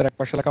 ডায়ালের এক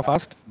পাশে লেখা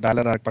ফাস্ট,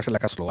 ডায়ালের আরেক পাশে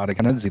লেখা স্লো, আর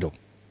এখানে জিরো।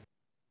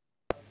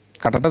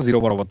 কাটাটা জিরো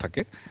বরাবর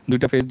থাকে।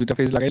 দুইটা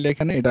ফেজ লাগাইলে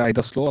এখানে এটা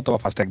আইদার স্লো অথবা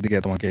ফাস্ট একদিকে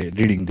তোমাকে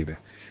রিডিং দিবে।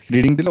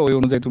 রিডিং দিলে ওই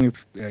অনুযায়ী তুমি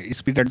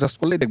স্পিড অ্যাডজাস্ট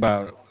করলেই দেখবা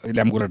এই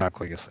ল্যাম্পগুলো ডার্ক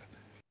হয়ে গেছে।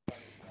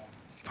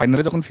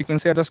 ফাইনালি যখন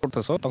ফ্রিকোয়েন্সি অ্যাডজাস্ট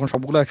করতেছো তখন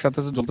সবগুলো একসাথে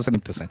জ্বলতেছে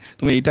নিতেছে।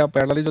 তুমি এইটা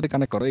প্যারালালি যদি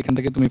কানেক্ট করো, এখান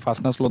থেকে তুমি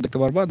ফাস্ট না স্লো দেখতে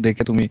পারবা,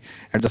 দেখে তুমি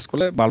অ্যাডজাস্ট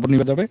করলে বাল্ব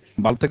নিভে যাবে।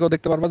 বাল্ব থেকেও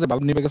দেখতে পারবা যে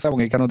বাল্ব নিভে গেছে, এবং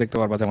এখানেও দেখতে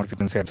পারবা যে আমার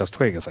ফ্রিকোয়েন্সি অ্যাডজাস্ট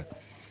হয়ে গেছে।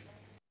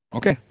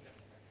 ওকে,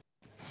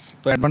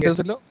 তো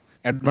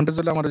অ্যাডভান্টেজ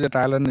হলো আমার যে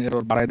ট্রায়াল এন্ড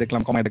এরর বাড়াই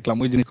দেখলাম কমাই দেখলাম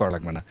ওই জিনিস করা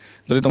লাগবে না।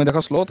 যদি তুমি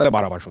দেখো স্লো তাহলে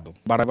বাড়াবা, শুধু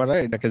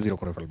বাড়ায় এটাকে জিরো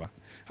করে ফেলবা,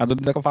 আর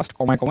যদি দেখো ফাস্ট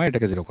কমায়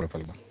এটাকে জিরো করে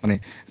ফেলবা, মানে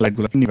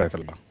লাইটগুলোকে নিভাই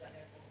ফেলবা।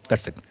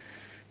 That's it.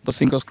 তো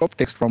সিঙ্ক্রোস্কোপ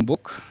টেক্সট ফ্রম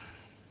বুক,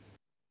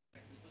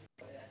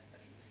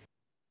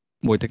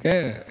 বই থেকে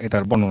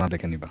এটার বর্ণনা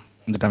দেখে নিবা,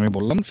 যেটা আমি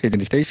বললাম সেই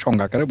জিনিসটাই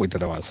সংজ্ঞা আকারে বইতে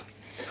দেওয়া আছে।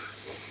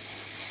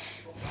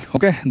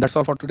 ওকে, that's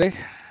all for today,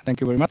 thank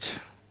you very much.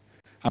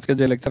 আজকে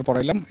যে লেকচার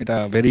পড়াইলাম এটা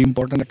ভেরি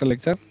ইম্পর্টেন্ট একটা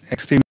লেকচার,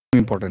 এক্সট্রিম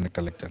ইম্পর্টেন্ট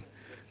একটা লেকচার,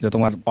 যে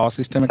তোমার পাওয়ার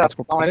সিস্টেমে কাজ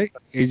করতে হলে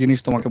এই জিনিস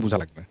তোমাকে বোঝা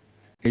লাগবে।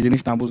 এই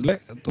জিনিস না বুঝলে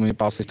তুমি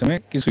পাওয়ার সিস্টেমে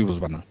কিছুই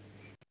বুঝবা না,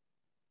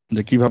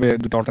 যে কিভাবে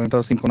দুটো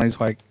অল্টারনেটর সিনক্রোনাইজ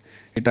হয়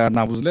এটা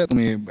না বুঝলে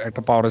তুমি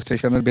একটা পাওয়ার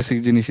স্টেশনের বেসিক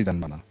জিনিসই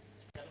জানবা না।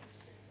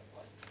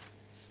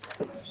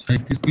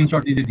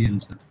 স্ক্রিনশট দিয়ে দিন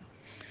স্যার।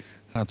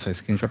 আচ্ছা,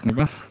 স্ক্রিনশট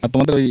নিবা। আর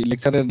তোমাদের ওই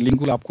লেকচারের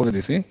লিঙ্কগুলো আপ করে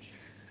দিছি,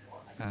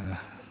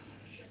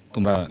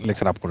 তোমরা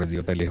লেকচার আপ করে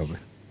দিও, তাইলেই হবে।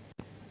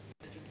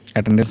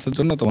 অ্যাটেন্ডেন্সের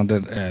জন্য তোমাদের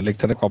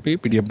লেকচারের কপি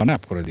পিডিএফ বানায়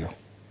আপ করে দিও।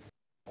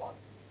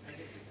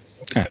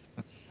 হ্যাঁ,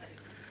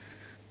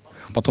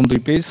 প্রথম 2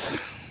 পেজ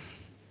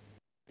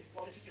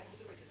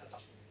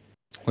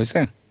হয়েছে,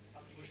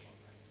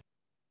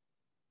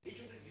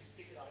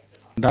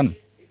 ডান।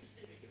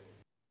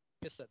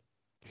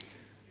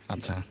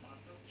 আচ্ছা,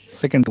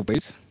 সেকেন্ড 2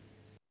 পেজ।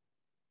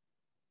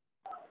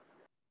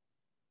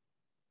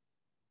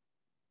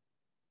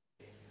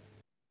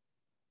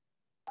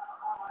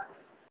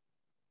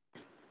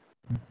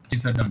 জি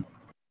স্যার, ডান।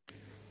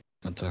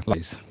 আচ্ছা,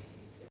 লাইস।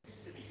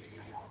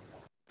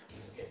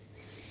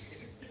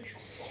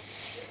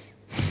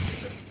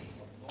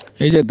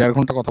 এই যে 1.5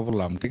 ঘন্টা কথা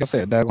বললাম, ঠিক আছে,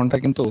 1.5 ঘন্টা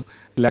কিন্তু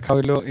লেখা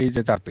হইলো এই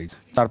যে 4 পেজ।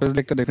 4 পেজ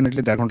লিখতে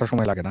ডেফিনেটলি 1.5 ঘন্টা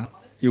সময় লাগে না,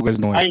 ইউ গাইজ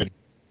নো,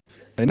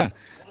 তাই না?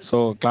 সো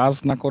ক্লাস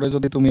না করে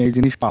যদি তুমি এই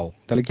জিনিস পাও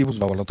তাহলে কি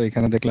বুঝবা বলো তো?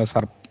 এখানে দেখলে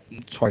স্যার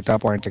 6টা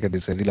পয়েন্ট থেকে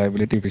দিছে,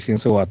 রিলায়েবিলিটি,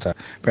 এফিসিয়েন্সি, ও আচ্ছা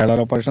প্যারালাল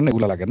অপারেশন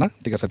এগুলো লাগে না,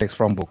 ঠিক আছে, টেক্সট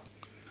ফ্রম বুক।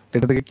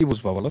 এটা থেকে কি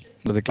বুঝবা বলো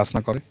যদি ক্লাস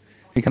না করে?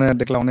 এখানে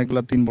দেখলে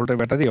অনেকগুলা 3 ভোল্টের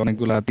ব্যাটারি,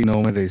 অনেকগুলা 3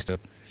 ওহমের রেজিস্টার,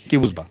 কি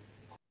বুঝবা?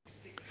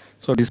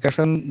 সো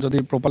ডিসকাশন যদি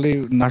প্রপারলি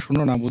না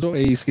শুনো না বুঝো,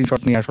 এই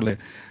স্ক্রিনশট নিয়ে আসলে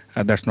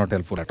that's not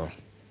helpful at all.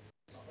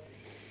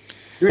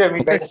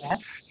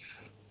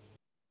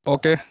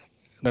 Okay,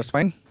 that's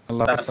fine.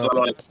 আল্লাহ হাফেজ।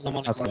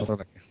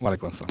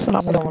 ওয়ালাইকুম আসসালাম।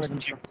 আসসালামু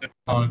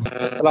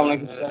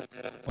আলাইকুম স্যার।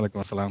 ওয়ালাইকুম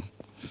আসসালাম।